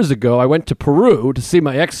remember years ago, I went to Peru to see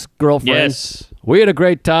my ex-girlfriend. Yes. We had a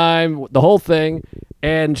great time, the whole thing.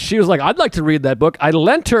 And she was like, I'd like to read that book. I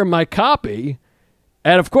lent her my copy.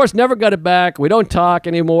 And, of course, never got it back. We don't talk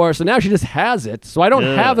anymore. So now she just has it. So I don't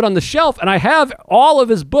have it on the shelf. And I have all of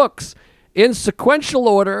his books in sequential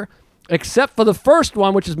order, except for the first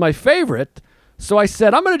one, which is my favorite. So I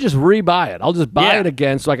said, I'm going to just rebuy it. I'll just buy it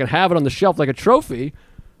again so I can have it on the shelf like a trophy.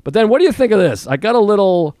 But then what do you think of this? I got a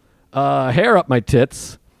little hair up my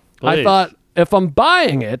tits. Please. I thought, if I'm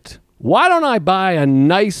buying it, why don't I buy a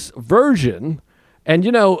nice version? And,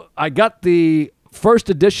 you know, I got the first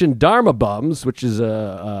edition Dharma Bums, which is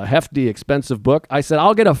a hefty, expensive book. I said,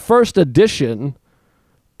 I'll get a first edition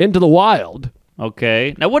Into the Wild.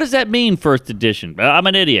 Okay. Now, what does that mean, first edition? I'm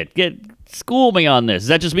an idiot. School me on this. Does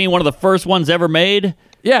that just mean one of the first ones ever made?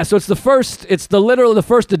 Yeah, so it's literally the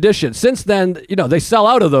first edition. Since then, you know, they sell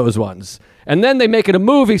out of those ones. And then they make it a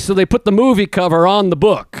movie, so they put the movie cover on the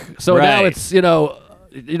book. So now it's, you know,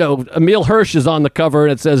 Emil Hirsch is on the cover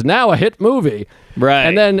and it says, now a hit movie. Right.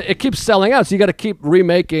 And then it keeps selling out, so you got to keep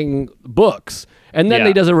remaking books. And then Yeah.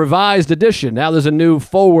 he does a revised edition. Now there's a new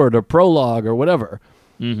forward or prologue or whatever.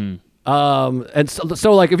 Mm-hmm. And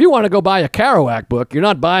so like, if you want to go buy a Kerouac book, you're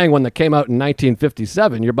not buying one that came out in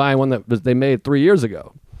 1957. You're buying one that they made 3 years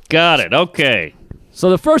ago. Got it. Okay. So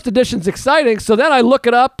the first edition's exciting. So then I look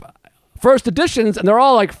it up, first editions, and they're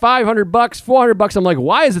all like $500, $400. I'm like,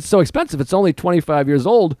 why is it so expensive? It's only 25 years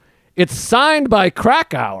old. It's signed by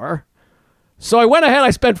Krakauer. So I went ahead,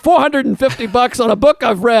 I spent $450 on a book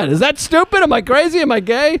I've read. Is that stupid? Am I crazy? Am I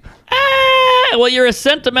gay? Well, you're a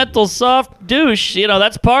sentimental soft douche.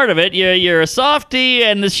 That's part of it. You're a softie,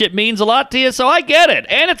 and this shit means a lot to you, so I get it.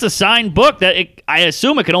 And it's a signed book that I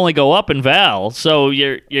assume it can only go up in val, so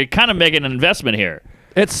you're kind of making an investment here.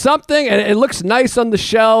 It's something, and it looks nice on the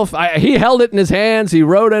shelf. He held it in his hands. He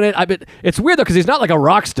wrote in it. It's weird, though, because he's not like a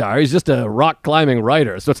rock star. He's just a rock climbing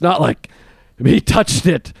writer, so it's not like he touched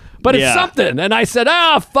it. But it's something. And I said,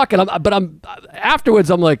 fuck it.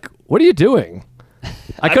 Afterwards, I'm like, what are you doing?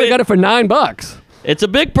 I could have got it for $9. It's a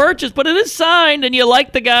big purchase, but it is signed, and you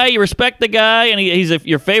like the guy, you respect the guy, and he's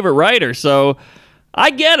your favorite writer. So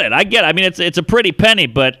I get it. I mean, it's a pretty penny,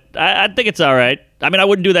 but I think it's all right. I mean, I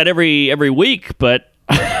wouldn't do that every week, but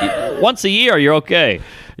once a year, you're okay.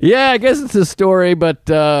 Yeah, I guess it's a story, but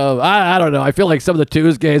I don't know. I feel like some of the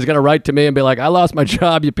Tuesdays are going to write to me and be like, I lost my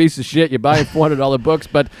job, you piece of shit. You're buying $400 books.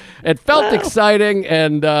 But it felt exciting,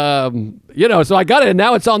 and, so I got it, and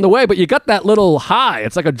now it's on the way. But you got that little high.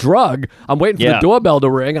 It's like a drug. I'm waiting for the doorbell to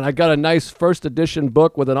ring, and I got a nice first edition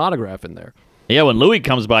book with an autograph in there. Yeah, when Louis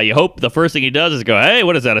comes by, you hope the first thing he does is go, hey,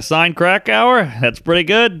 what is that, a signed Krakauer? That's pretty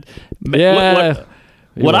good. Yeah.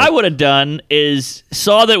 What I would have done is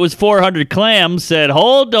saw that it was 400 clams, said,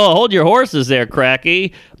 hold your horses there,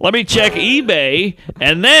 Cracky. Let me check eBay,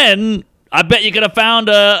 and then I bet you could have found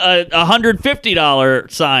a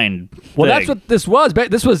 $150 signed Well, thing. that's what this was.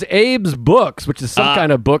 This was Abe's Books, which is some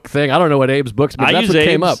kind of book thing. I don't know what Abe's Books means. I That's use what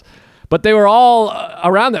came up. Abe's. But they were all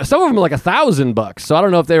around there. Some of them were like $1,000. So I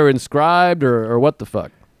don't know if they were inscribed or what the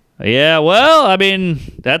fuck. Yeah, well, I mean,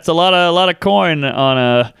 that's a lot of coin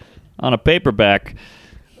on a paperback.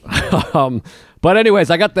 But anyways,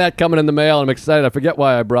 I got that coming in the mail, and I'm excited. I forget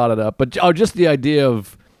why I brought it up, but just the idea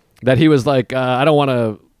of that he was like, I don't want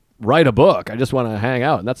to write a book. I just want to hang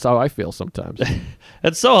out, and that's how I feel sometimes.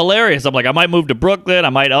 That's so hilarious. I'm like, I might move to Brooklyn. I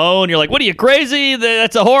might own. You're like, what are you, crazy?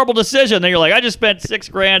 That's a horrible decision. Then you're like, I just spent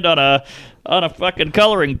 $6,000 on a fucking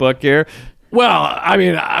coloring book here. Well, I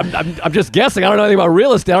mean, I'm just guessing. I don't know anything about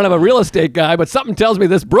real estate. I don't have a real estate guy, but something tells me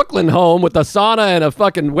this Brooklyn home with a sauna and a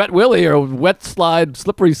fucking wet willy or wet slide,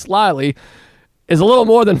 slippery slyly, is a little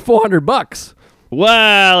more than $400.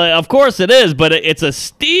 Well, of course it is, but it's a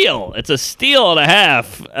steal. It's a steal and a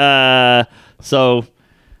half. So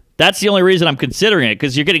that's the only reason I'm considering it,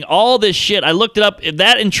 because you're getting all this shit. I looked it up.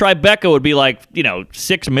 That in Tribeca would be like,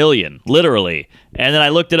 $6 million, literally. And then I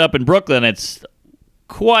looked it up in Brooklyn. It's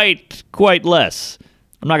quite less.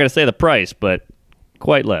 I'm not going to say the price, but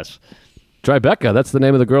quite less. Tribeca, that's the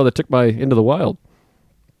name of the girl that took my Into the Wild.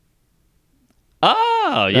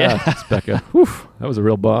 Oh, yeah. It's Becca. Whew, that was a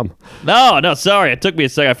real bomb. No, sorry. It took me a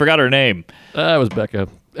second. I forgot her name. That was Becca.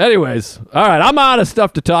 Anyways, all right, I'm out of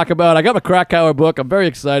stuff to talk about. I got my Krakauer book. I'm very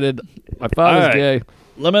excited. My father's right. gay.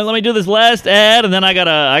 Let me do this last ad, and then I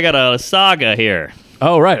got a saga here.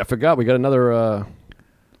 Oh, right. I forgot. We got another, what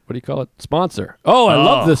do you call it? Sponsor. Oh, I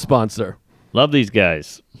love this sponsor. Love these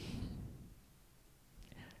guys.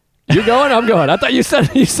 You going? I'm going. I thought you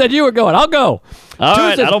said you were going. I'll go. All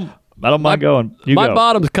right. Tuesdays- I don't mind going. You my go.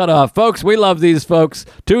 bottom's cut off. Folks, we love these folks.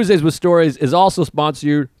 Tuesdays with Stories is also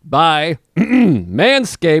sponsored by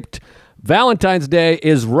Manscaped. Valentine's Day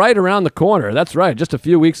is right around the corner. That's right, just a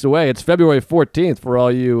few weeks away. It's February 14th for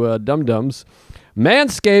all you dum-dums.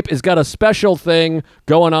 Manscaped has got a special thing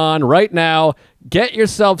going on right now. Get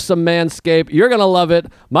yourself some Manscaped. You're going to love it.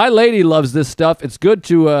 My lady loves this stuff. It's good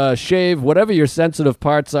to shave whatever your sensitive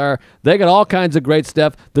parts are. They got all kinds of great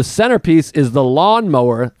stuff. The centerpiece is the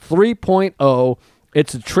Lawnmower 3.0.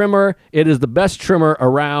 It's a trimmer. It is the best trimmer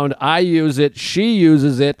around. I use it. She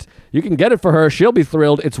uses it. You can get it for her. She'll be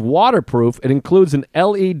thrilled. It's waterproof. It includes an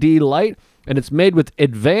LED light, and it's made with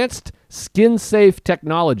advanced skin-safe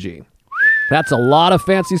technology. That's a lot of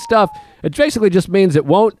fancy stuff. It basically just means it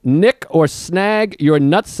won't nick or snag your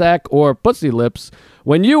nutsack or pussy lips.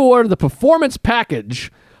 When you order the Performance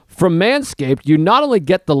Package from Manscaped, you not only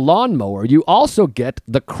get the lawnmower, you also get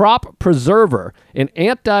the Crop Preserver, an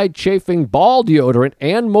anti-chafing ball deodorant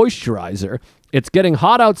and moisturizer. It's getting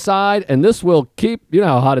hot outside, and this will keep, you know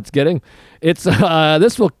how hot it's getting.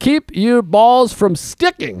 This will keep your balls from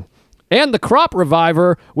sticking. and the Crop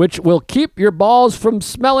Reviver, which will keep your balls from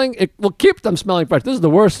smelling. It will keep them smelling fresh. This is the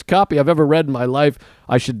worst copy I've ever read in my life.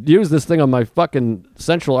 I should use this thing on my fucking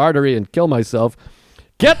central artery and kill myself.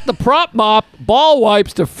 Get the Prop Mop ball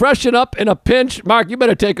wipes to freshen up in a pinch. Mark, you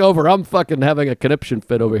better take over. I'm fucking having a conniption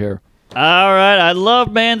fit over here. All right, I love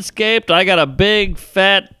Manscaped. I got a big,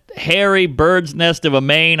 fat, hairy bird's nest of a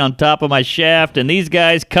mane on top of my shaft, and these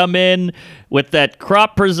guys come in with that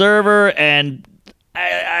crop preserver, and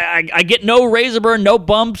I get no razor burn, no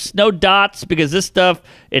bumps, no dots, because this stuff,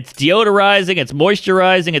 it's deodorizing, it's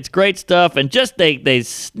moisturizing, it's great stuff, and just they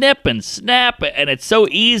snip and snap, and it's so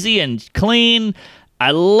easy and clean.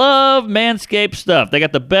 I love Manscaped stuff. They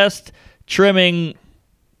got the best trimming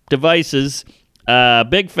devices.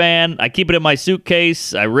 Big fan. I keep it in my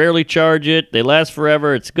suitcase. I rarely charge it. They last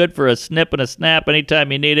forever. It's good for a snip and a snap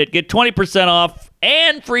anytime you need it. Get 20% off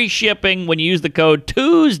and free shipping when you use the code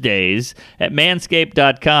Tuesdays at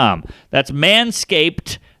manscaped.com. That's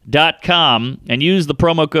manscaped.com, and use the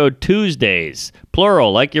promo code Tuesdays,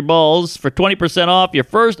 plural, like your balls, for 20% off your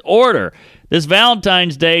first order. This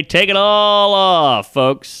Valentine's Day, take it all off,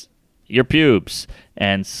 folks. Your pubes.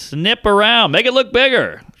 And snip around. Make it look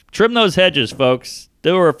bigger. Trim those hedges, folks.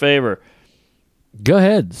 Do her a favor. Go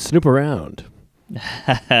ahead, snoop around.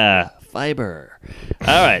 Fiber.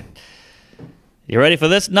 All right. You ready for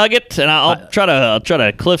this nugget? And I'll try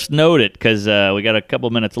to Cliff's note it, because we got a couple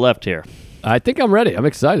minutes left here. I think I'm ready. I'm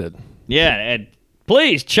excited. Yeah, and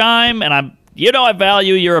please chime. And I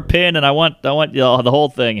value your opinion, and I want the whole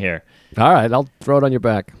thing here. All right, I'll throw it on your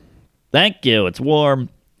back. Thank you. It's warm.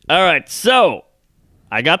 All right, so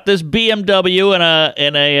I got this BMW in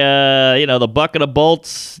a the bucket of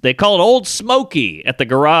bolts. They call it Old Smoky at the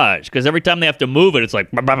garage, because every time they have to move it, it's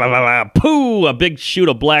like bah, bah, bah, bah, bah, pooh, a big shoot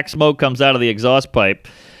of black smoke comes out of the exhaust pipe,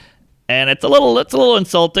 and it's a little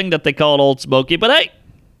insulting that they call it Old Smoky. But hey,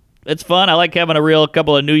 it's fun. I like having a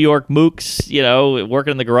couple of New York mooks,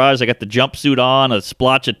 working in the garage. I got the jumpsuit on, a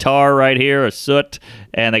splotch of tar right here, a soot,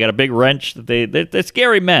 and they got a big wrench. They're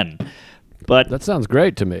scary men, but that sounds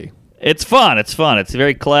great to me. It's fun. It's fun. It's a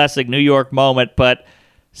very classic New York moment. But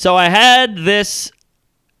so I got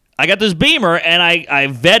this Beamer, and I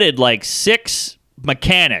vetted like 6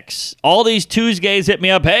 mechanics. All these Tuesdays hit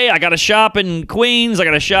me up. Hey, I got a shop in Queens. I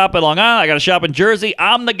got a shop in Long Island. I got a shop in Jersey.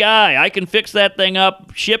 I'm the guy. I can fix that thing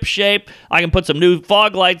up, ship shape. I can put some new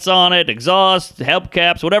fog lights on it, exhaust,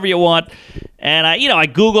 hubcaps, whatever you want. And I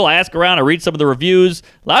Google, I ask around, I read some of the reviews.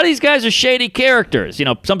 A lot of these guys are shady characters.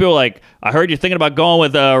 Some people are like, I heard you're thinking about going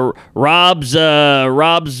with Rob's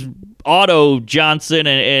Auto Johnson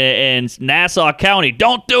in Nassau County.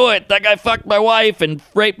 Don't do it. That guy fucked my wife and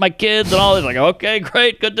raped my kids and all this. Like, okay,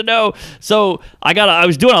 great, good to know. So I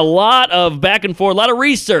was doing a lot of back and forth, a lot of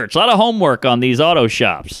research, a lot of homework on these auto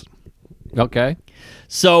shops. Okay.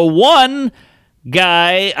 So one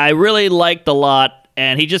guy I really liked a lot,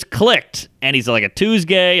 and he just clicked, and he's like a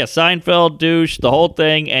Tuesday, a Seinfeld douche, the whole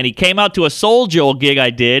thing, and he came out to a Soul Joel gig I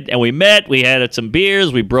did, and we met, we had some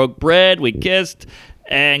beers, we broke bread, we kissed,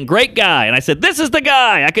 and great guy. And I said, this is the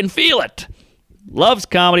guy, I can feel it. Loves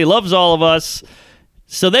comedy, loves all of us.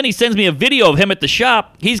 So then he sends me a video of him at the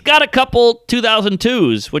shop. He's got a couple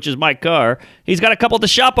 2002s, which is my car. He's got a couple at the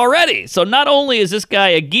shop already. So not only is this guy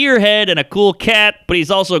a gearhead and a cool cat, but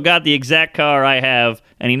he's also got the exact car I have,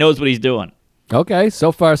 and he knows what he's doing. Okay,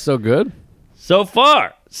 so far so good. So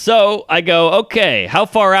far. So I go, okay, how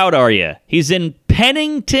far out are you? He's in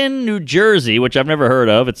Pennington, New Jersey, which I've never heard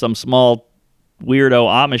of. It's some small weirdo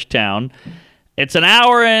Amish town. It's an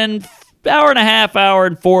hour and a half, hour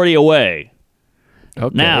and 40 away.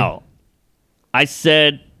 Okay. Now, I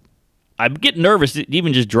said, I'm getting nervous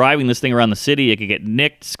even just driving this thing around the city. It could get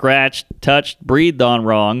nicked, scratched, touched, breathed on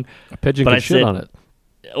wrong. A pigeon could shit on it.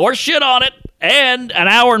 Or shit on it. And an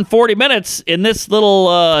hour and 40 minutes in this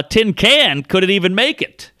little tin can, could it even make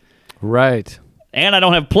it? Right. And I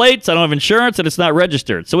don't have plates, I don't have insurance, and it's not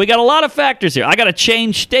registered. So we got a lot of factors here. I got to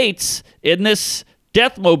change states in this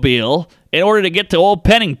Deathmobile in order to get to Old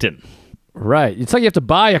Pennington. Right. It's like you have to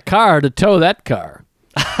buy a car to tow that car.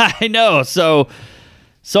 I know. So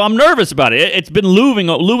I'm nervous about it. It's been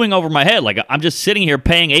looming over my head. Like, I'm just sitting here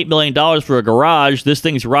paying $8 million for a garage. This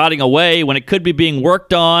thing's rotting away when it could be being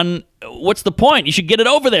worked on. What's the point? You should get it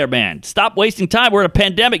over there, man. Stop wasting time. We're in a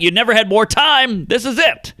pandemic. You never had more time. This is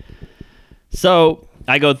it. So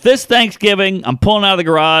I go, this Thanksgiving, I'm pulling out of the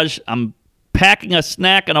garage. I'm packing a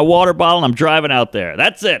snack and a water bottle, and I'm driving out there.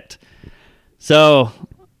 That's it. So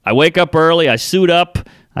I wake up early. I suit up.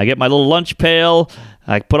 I get my little lunch pail.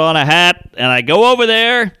 I put on a hat, and I go over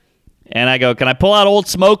there, and I go, can I pull out Old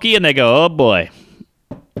Smoky? And they go, oh, boy.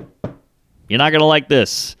 You're not going to like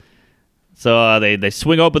this. So they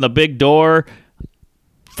swing open the big door.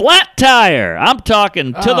 Flat tire. I'm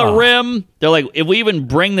talking to the rim. They're like, if we even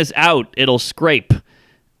bring this out, it'll scrape.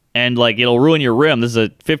 And, like, it'll ruin your rim. This is a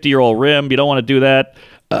 50-year-old rim. You don't want to do that.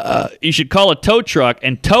 You should call a tow truck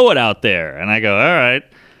and tow it out there. And I go, all right.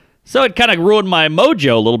 So it kind of ruined my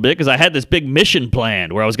mojo a little bit because I had this big mission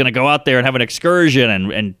planned where I was going to go out there and have an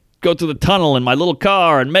excursion and go through the tunnel in my little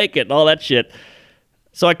car and make it and all that shit.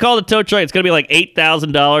 So I called the tow truck. It's going to be like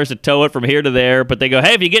 $8,000 to tow it from here to there. But they go,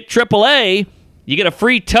 hey, if you get AAA, you get a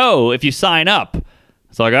free tow if you sign up.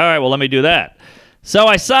 So like, all right, well, let me do that. So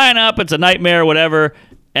I sign up. It's a nightmare, whatever.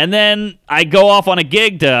 And then I go off on a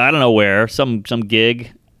gig to, I don't know where, some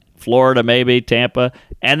gig, Florida maybe, Tampa.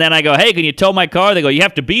 And then I go, hey, can you tow my car? They go, you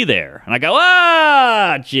have to be there. And I go,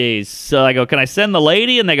 jeez. So I go, can I send the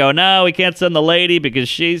lady? And they go, no, we can't send the lady because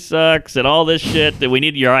she sucks and all this shit. That we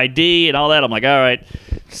need your ID and all that. I'm like, all right.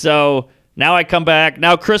 So now I come back.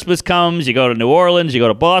 Now Christmas comes. You go to New Orleans. You go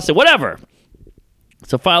to Boston, whatever.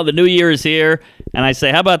 So finally the New Year is here. And I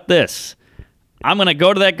say, how about this? I'm going to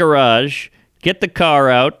go to that garage, get the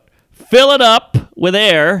car out, fill it up with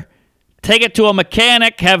air, take it to a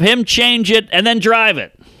mechanic, have him change it, and then drive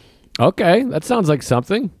it. Okay, that sounds like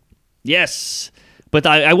something. Yes. But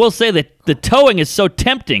I will say that the towing is so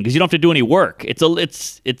tempting because you don't have to do any work. It's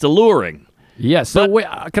alluring. Yes. So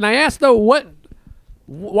can I ask, though,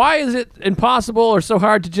 why is it impossible or so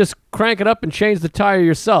hard to just crank it up and change the tire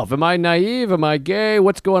yourself? Am I naive? Am I gay?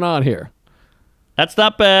 What's going on here? That's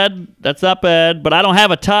not bad. But I don't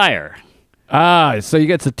have a tire. So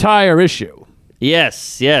it's a tire issue. Yes,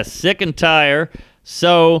 sick and tire.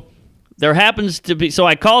 So there happens to be. So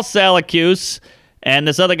I call Salacuse and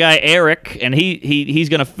this other guy Eric, and he's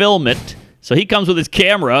gonna film it. So he comes with his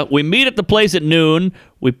camera. We meet at the place at noon.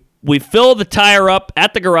 We fill the tire up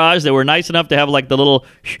at the garage. They were nice enough to have like the little.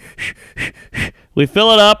 We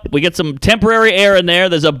fill it up. We get some temporary air in there.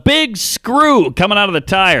 There's a big screw coming out of the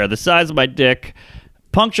tire, the size of my dick.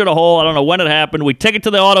 Punctured a hole. I don't know when it happened. We take it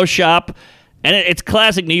to the auto shop. And it's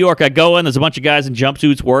classic New York. I go in, there's a bunch of guys in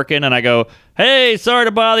jumpsuits working, and I go, hey, sorry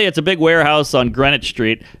to bother you. It's a big warehouse on Greenwich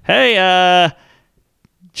Street. Hey,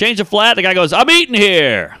 change the flat. The guy goes, I'm eating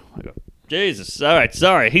here. I go, Jesus, all right,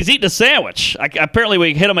 sorry. He's eating a sandwich. Apparently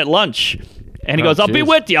we hit him at lunch. And he goes, I'll be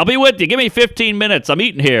with you. Give me 15 minutes. I'm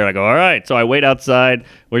eating here. I go, all right. So I wait outside.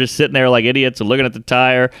 We're just sitting there like idiots and looking at the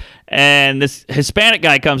tire. And this Hispanic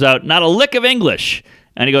guy comes out, not a lick of English.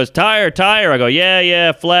 And he goes, tire. I go,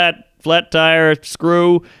 yeah, flat tire,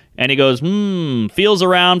 screw. And he goes, feels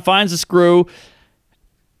around, finds the screw.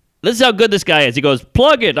 This is how good this guy is. He goes,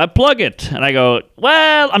 plug it. I plug it. And I go,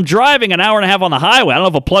 well, I'm driving an hour and a half on the highway. I don't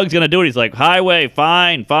know if a plug's going to do it. He's like, highway,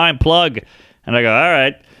 fine, plug. And I go, all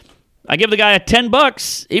right. I give the guy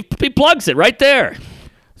 $10. He plugs it right there.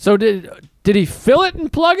 So did he fill it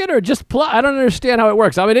and plug it or just plug? I don't understand how it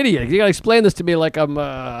works. I'm an idiot. You got to explain this to me like I'm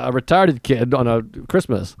a retarded kid on a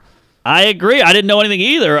Christmas. I agree. I didn't know anything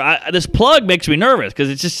either. This plug makes me nervous because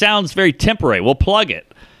it just sounds very temporary. We'll plug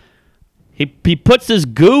it. He puts this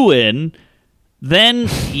goo in, then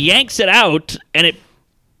yanks it out, and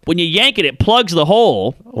when you yank it, it plugs the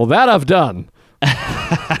hole. Well, that I've done.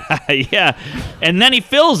 Yeah. And then he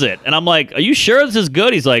fills it. And I'm like, are you sure this is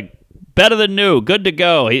good? He's like, better than new. Good to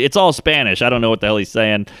go. It's all Spanish. I don't know what the hell he's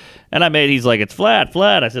saying. And he's like, it's flat.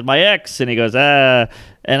 I said, my ex. And he goes, And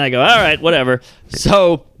I go, all right, whatever.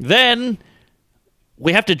 So then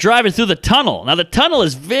we have to drive it through the tunnel. Now, the tunnel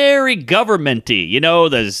is very government-y. You know,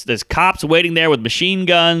 there's cops waiting there with machine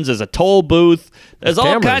guns. There's a toll booth. There's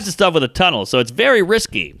all kinds of stuff with the tunnel. So it's very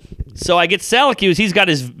risky. So I get Salacuse. He's got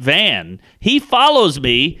his van. He follows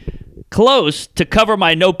me close to cover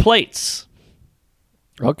my no plates.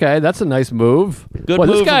 Okay, that's a nice move. Good move.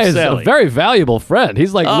 This guy is Sally. a very valuable friend.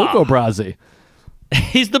 He's like Luco Brasi.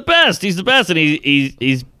 He's the best. And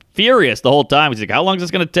he's furious the whole time. He's like, how long is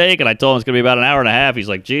this going to take? And I told him it's going to be about an hour and a half. He's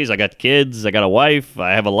like, geez, I got kids. I got a wife.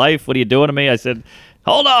 I have a life. What are you doing to me? I said,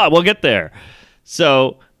 hold on. We'll get there.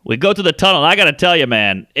 So we go to the tunnel. And I got to tell you,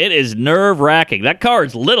 man, it is nerve-wracking. That car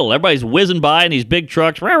is little. Everybody's whizzing by in these big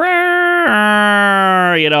trucks. You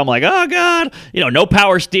know, I'm like, oh, God. You know, no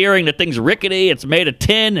power steering. The thing's rickety. It's made of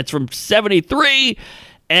tin. It's from 73.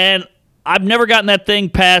 And I've never gotten that thing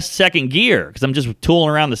past second gear because I'm just tooling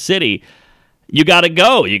around the city. You got to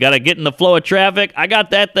go. You got to get in the flow of traffic. I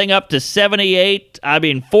got that thing up to 78. I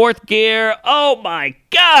mean, fourth gear. Oh, my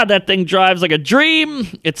God. That thing drives like a dream.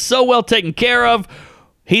 It's so well taken care of.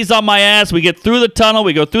 He's on my ass. We get through the tunnel.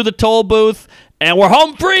 We go through the toll booth. And we're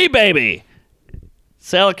home free, baby.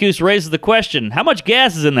 Salacuse raises the question, how much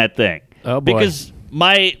gas is in that thing? Oh, boy. Because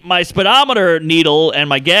my speedometer needle and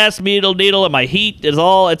my gas needle and my heat it's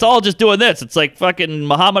all just doing this. It's like fucking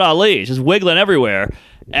Muhammad Ali. It's just wiggling everywhere.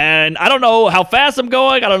 And I don't know how fast I'm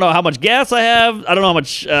going. I don't know how much gas I have. I don't know how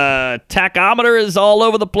much tachometer is all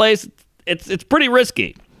over the place. It's pretty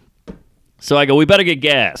risky. So I go, we better get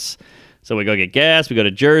gas. So we go get gas. We go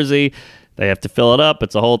to Jersey. They have to fill it up.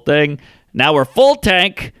 It's a whole thing. Now we're full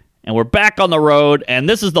tank, and we're back on the road, and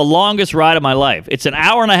this is the longest ride of my life. It's an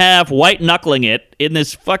hour and a half white-knuckling it in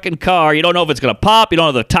this fucking car. You don't know if it's going to pop. You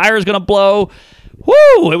don't know if the tire's going to blow.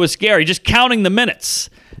 Woo! It was scary, just counting the minutes.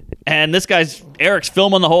 And this guy's, Eric's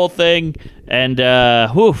filming the whole thing, and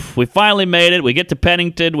we finally made it. We get to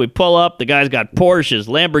Pennington. We pull up. The guy's got Porsches,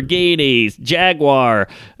 Lamborghinis, Jaguar,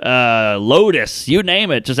 Lotus, you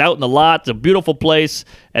name it, just out in the lot. It's a beautiful place.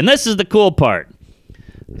 And this is the cool part.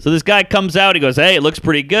 So this guy comes out. He goes, hey, it looks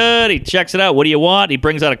pretty good. He checks it out. What do you want? He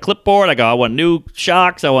brings out a clipboard. I go, I want new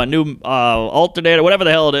shocks. I want new alternator, whatever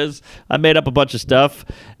the hell it is. I made up a bunch of stuff.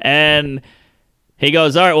 And he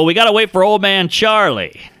goes, all right, well, we got to wait for old man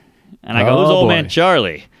Charlie. And I go, who's old man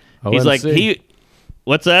Charlie? OMC. He's like,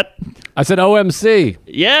 what's that? I said OMC.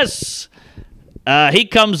 Yes. He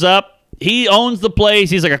comes up. He owns the place.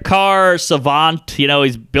 He's like a car savant. You know,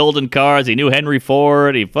 he's building cars. He knew Henry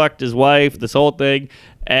Ford. He fucked his wife, this whole thing.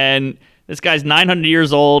 And this guy's 900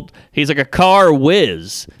 years old. He's like a car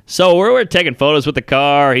whiz. So we're taking photos with the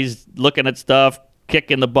car. He's looking at stuff,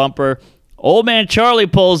 kicking the bumper. Old man Charlie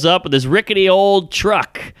pulls up with this rickety old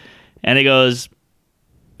truck. And he goes,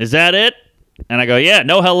 is that it? And I go, yeah,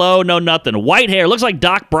 no hello, no nothing. White hair. Looks like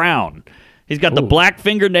Doc Brown. He's got the black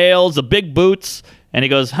fingernails, the big boots. And he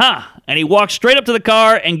goes, huh. And he walks straight up to the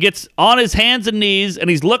car and gets on his hands and knees. And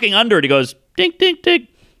he's looking under it. He goes, dink, dink, dink.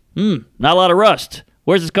 Not a lot of rust.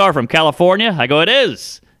 Where's this car from? California? I go, it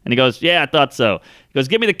is. And he goes, yeah, I thought so. He goes,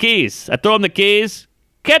 give me the keys. I throw him the keys,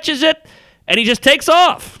 catches it, and he just takes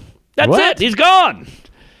off. That's it. He's gone.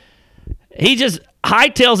 He just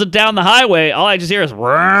hightails it down the highway. All I just hear is,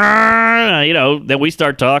 then we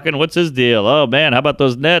start talking. What's his deal? Oh, man, how about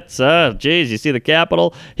those nets? Geez, you see the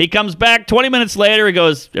Capitol? He comes back 20 minutes later. He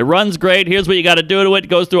goes, it runs great. Here's what you got to do to it.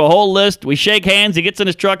 Goes through a whole list. We shake hands. He gets in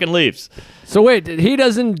his truck and leaves. So wait, he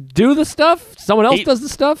doesn't do the stuff? Someone else does the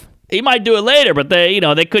stuff? He might do it later, but they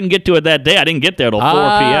couldn't get to it that day. I didn't get there till 4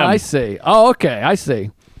 p.m. I see. Oh, okay, I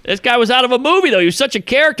see. This guy was out of a movie, though. He was such a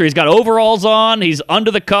character. He's got overalls on. He's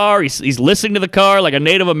under the car. He's listening to the car like a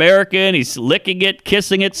Native American. He's licking it,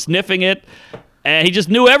 kissing it, sniffing it. And he just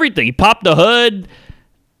knew everything. He popped the hood.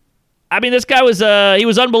 I mean, this guy was he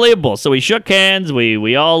was unbelievable. So we shook hands.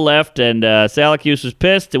 We all left, and Salacuse was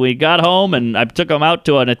pissed. And we got home, and I took him out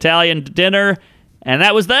to an Italian dinner, and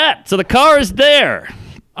that was that. So the car is there.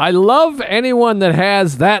 I love anyone that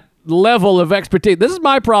has that level of expertise. This is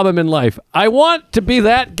my problem in life. I want to be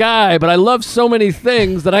that guy, but I love so many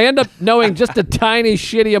things that I end up knowing just a tiny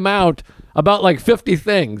shitty amount about like 50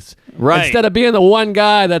 things. Right. Instead of being the one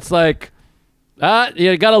guy that's like,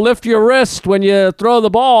 you got to lift your wrist when you throw the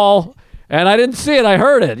ball. And I didn't see it. I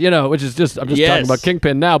heard it, which is just, I'm just talking about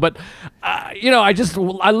Kingpin now. But,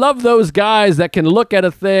 I love those guys that can look at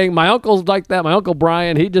a thing. My uncle's like that. My Uncle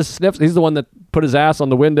Brian, he just sniffs. He's the one that put his ass on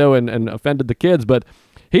the window and offended the kids. But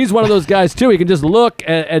he's one of those guys, too. He can just look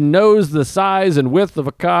and knows the size and width of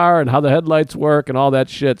a car and how the headlights work and all that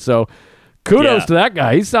shit. So kudos to that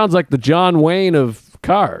guy. He sounds like the John Wayne of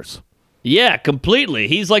cars. Yeah, completely.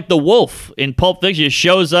 He's like the wolf in Pulp Fiction. He just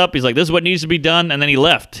shows up. He's like, this is what needs to be done. And then he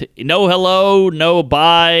left. No hello, no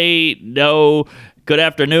bye, no good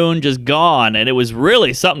afternoon, just gone. And it was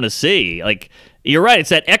really something to see. Like, you're right. It's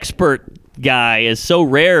that expert guy is so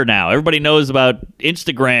rare now. Everybody knows about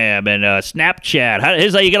Instagram and Snapchat.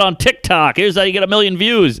 Here's how you get on TikTok. Here's how you get 1 million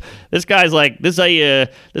views. This guy's like, this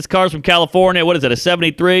car's from California. What is it, a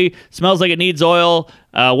 73? Smells like it needs oil.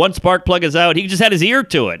 One spark plug is out. He just had his ear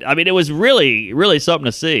to it. I mean, it was really, really something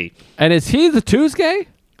to see. And is he the Tuesday?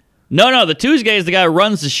 No, the Tuesday is the guy who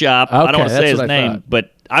runs the shop. Okay, I don't want to say his name,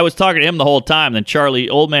 but I was talking to him the whole time. Then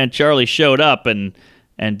old man Charlie showed up and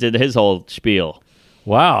did his whole spiel.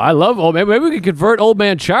 Wow, I love maybe we could convert old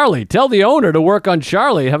man Charlie. Tell the owner to work on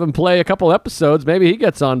Charlie, have him play a couple episodes. Maybe he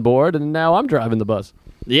gets on board, and now I'm driving the bus.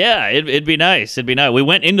 Yeah, it'd be nice. It'd be nice. We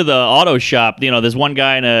went into the auto shop. There's one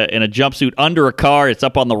guy in a jumpsuit under a car. It's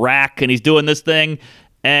up on the rack, and he's doing this thing.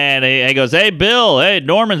 And he goes, "Hey, Bill. Hey,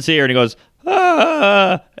 Norman's here." And he goes,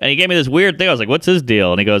 "Ah." And he gave me this weird thing. I was like, "What's his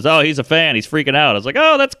deal?" And he goes, "Oh, he's a fan. He's freaking out." I was like,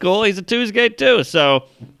 "Oh, that's cool. He's a Tuesday too." So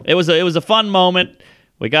it was a fun moment.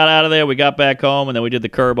 We got out of there, we got back home, and then we did the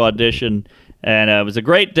Curb audition. And it was a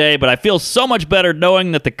great day, but I feel so much better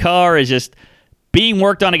knowing that the car is just being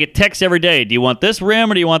worked on. I get texts every day. Do you want this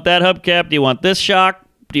rim or do you want that hubcap? Do you want this shock?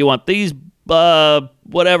 Do you want these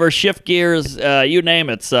whatever, shift gears, you name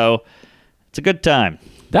it. So it's a good time.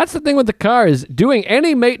 That's the thing with the car is doing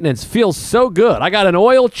any maintenance feels so good. I got an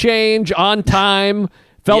oil change on time.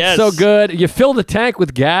 Felt Yes. so good. You fill the tank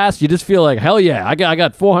with gas. You just feel like, hell yeah, I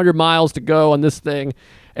got 400 miles to go on this thing.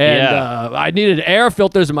 And Yeah. I needed air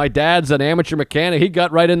filters, and my dad's an amateur mechanic. He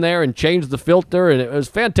got right in there and changed the filter, and it was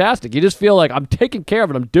fantastic. You just feel like I'm taking care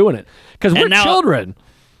of it. I'm doing it. Because we're now- children.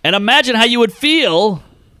 And imagine how you would feel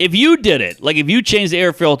if you did it. Like if you changed the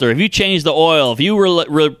air filter, if you changed the oil, if you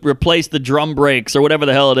replaced the drum brakes or whatever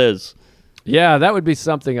the hell it is. Yeah, that would be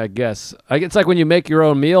something, I guess. It's like when you make your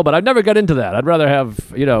own meal, but I've never got into that. I'd rather have,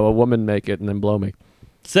 a woman make it and then blow me.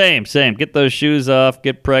 Same. Get those shoes off,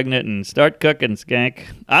 get pregnant, and start cooking, skank.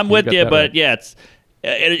 I'm with got you, that but right. yeah,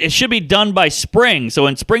 it should be done by spring. So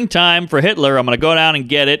in springtime for Hitler, I'm going to go down and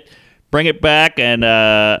get it, bring it back, and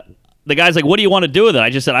the guy's like, what do you want to do with it? I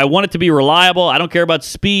just said, I want it to be reliable. I don't care about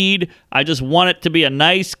speed. I just want it to be a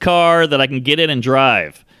nice car that I can get in and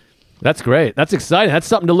drive. That's great. That's exciting. That's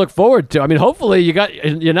something to look forward to. I mean, hopefully you got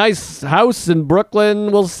your nice house in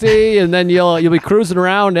Brooklyn, we'll see, and then you'll be cruising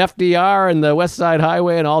around FDR and the West Side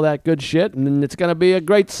Highway and all that good shit, and then it's going to be a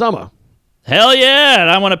great summer. Hell yeah! And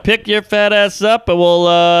I want to pick your fat ass up, and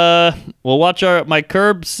we'll watch my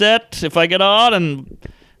curb set if I get on, and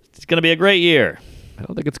it's going to be a great year. I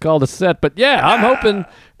don't think it's called a set, but yeah, I'm hoping.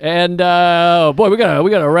 And boy, we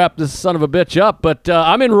gotta wrap this son of a bitch up. But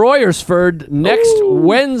I'm in Royersford next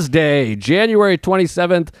Wednesday, January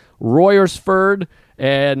 27th, Royersford,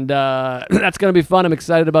 and that's gonna be fun. I'm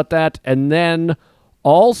excited about that. And then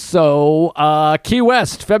also Key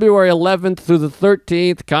West, February 11th through the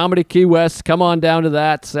 13th, Comedy Key West. Come on down to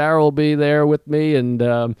that. Sarah will be there with me, and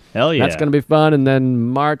Hell yeah, that's gonna be fun. And then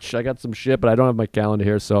March, I got some shit, but I don't have my calendar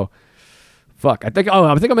here, so. Fuck, I think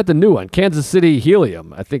I'm at the new one, Kansas City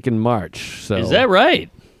Helium, I think in March. So Is that right?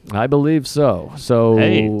 I believe so. So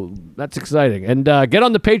Hey. that's exciting. And get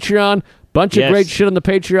on the Patreon. Bunch of Yes. great shit on the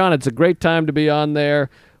Patreon. It's a great time to be on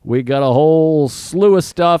there. We got a whole slew of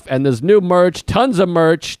stuff, and there's new merch, tons of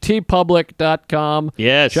merch, tpublic.com.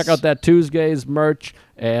 Yes. Check out that Tuesdays merch,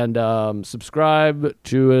 and subscribe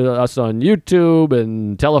to us on YouTube,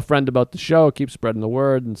 and tell a friend about the show. Keep spreading the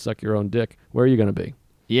word, and suck your own dick. Where are you going to be?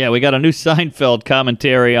 Yeah, we got a new Seinfeld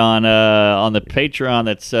commentary on the Patreon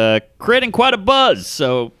that's creating quite a buzz.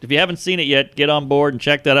 So if you haven't seen it yet, get on board and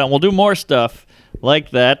check that out. We'll do more stuff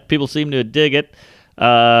like that. People seem to dig it.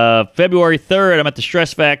 February 3rd, I'm at the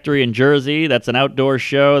Stress Factory in Jersey. That's an outdoor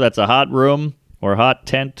show. That's a hot room or hot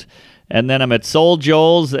tent. And then I'm at Soul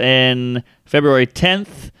Joel's in February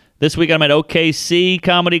 10th. This week I'm at OKC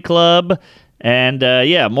Comedy Club. And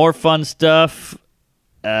yeah, more fun stuff.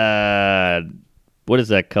 What is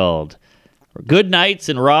that called? Good Nights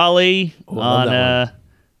in Raleigh on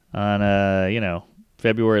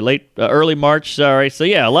February early March. Sorry. So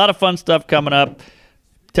yeah, a lot of fun stuff coming up.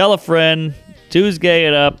 Tell a friend. Tuesday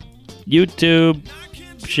it up. YouTube.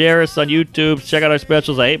 Share us on YouTube. Check out our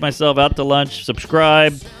specials. I Hate Myself. Out to Lunch.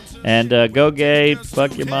 Subscribe and go gay.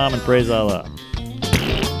 Fuck your mom and praise Allah.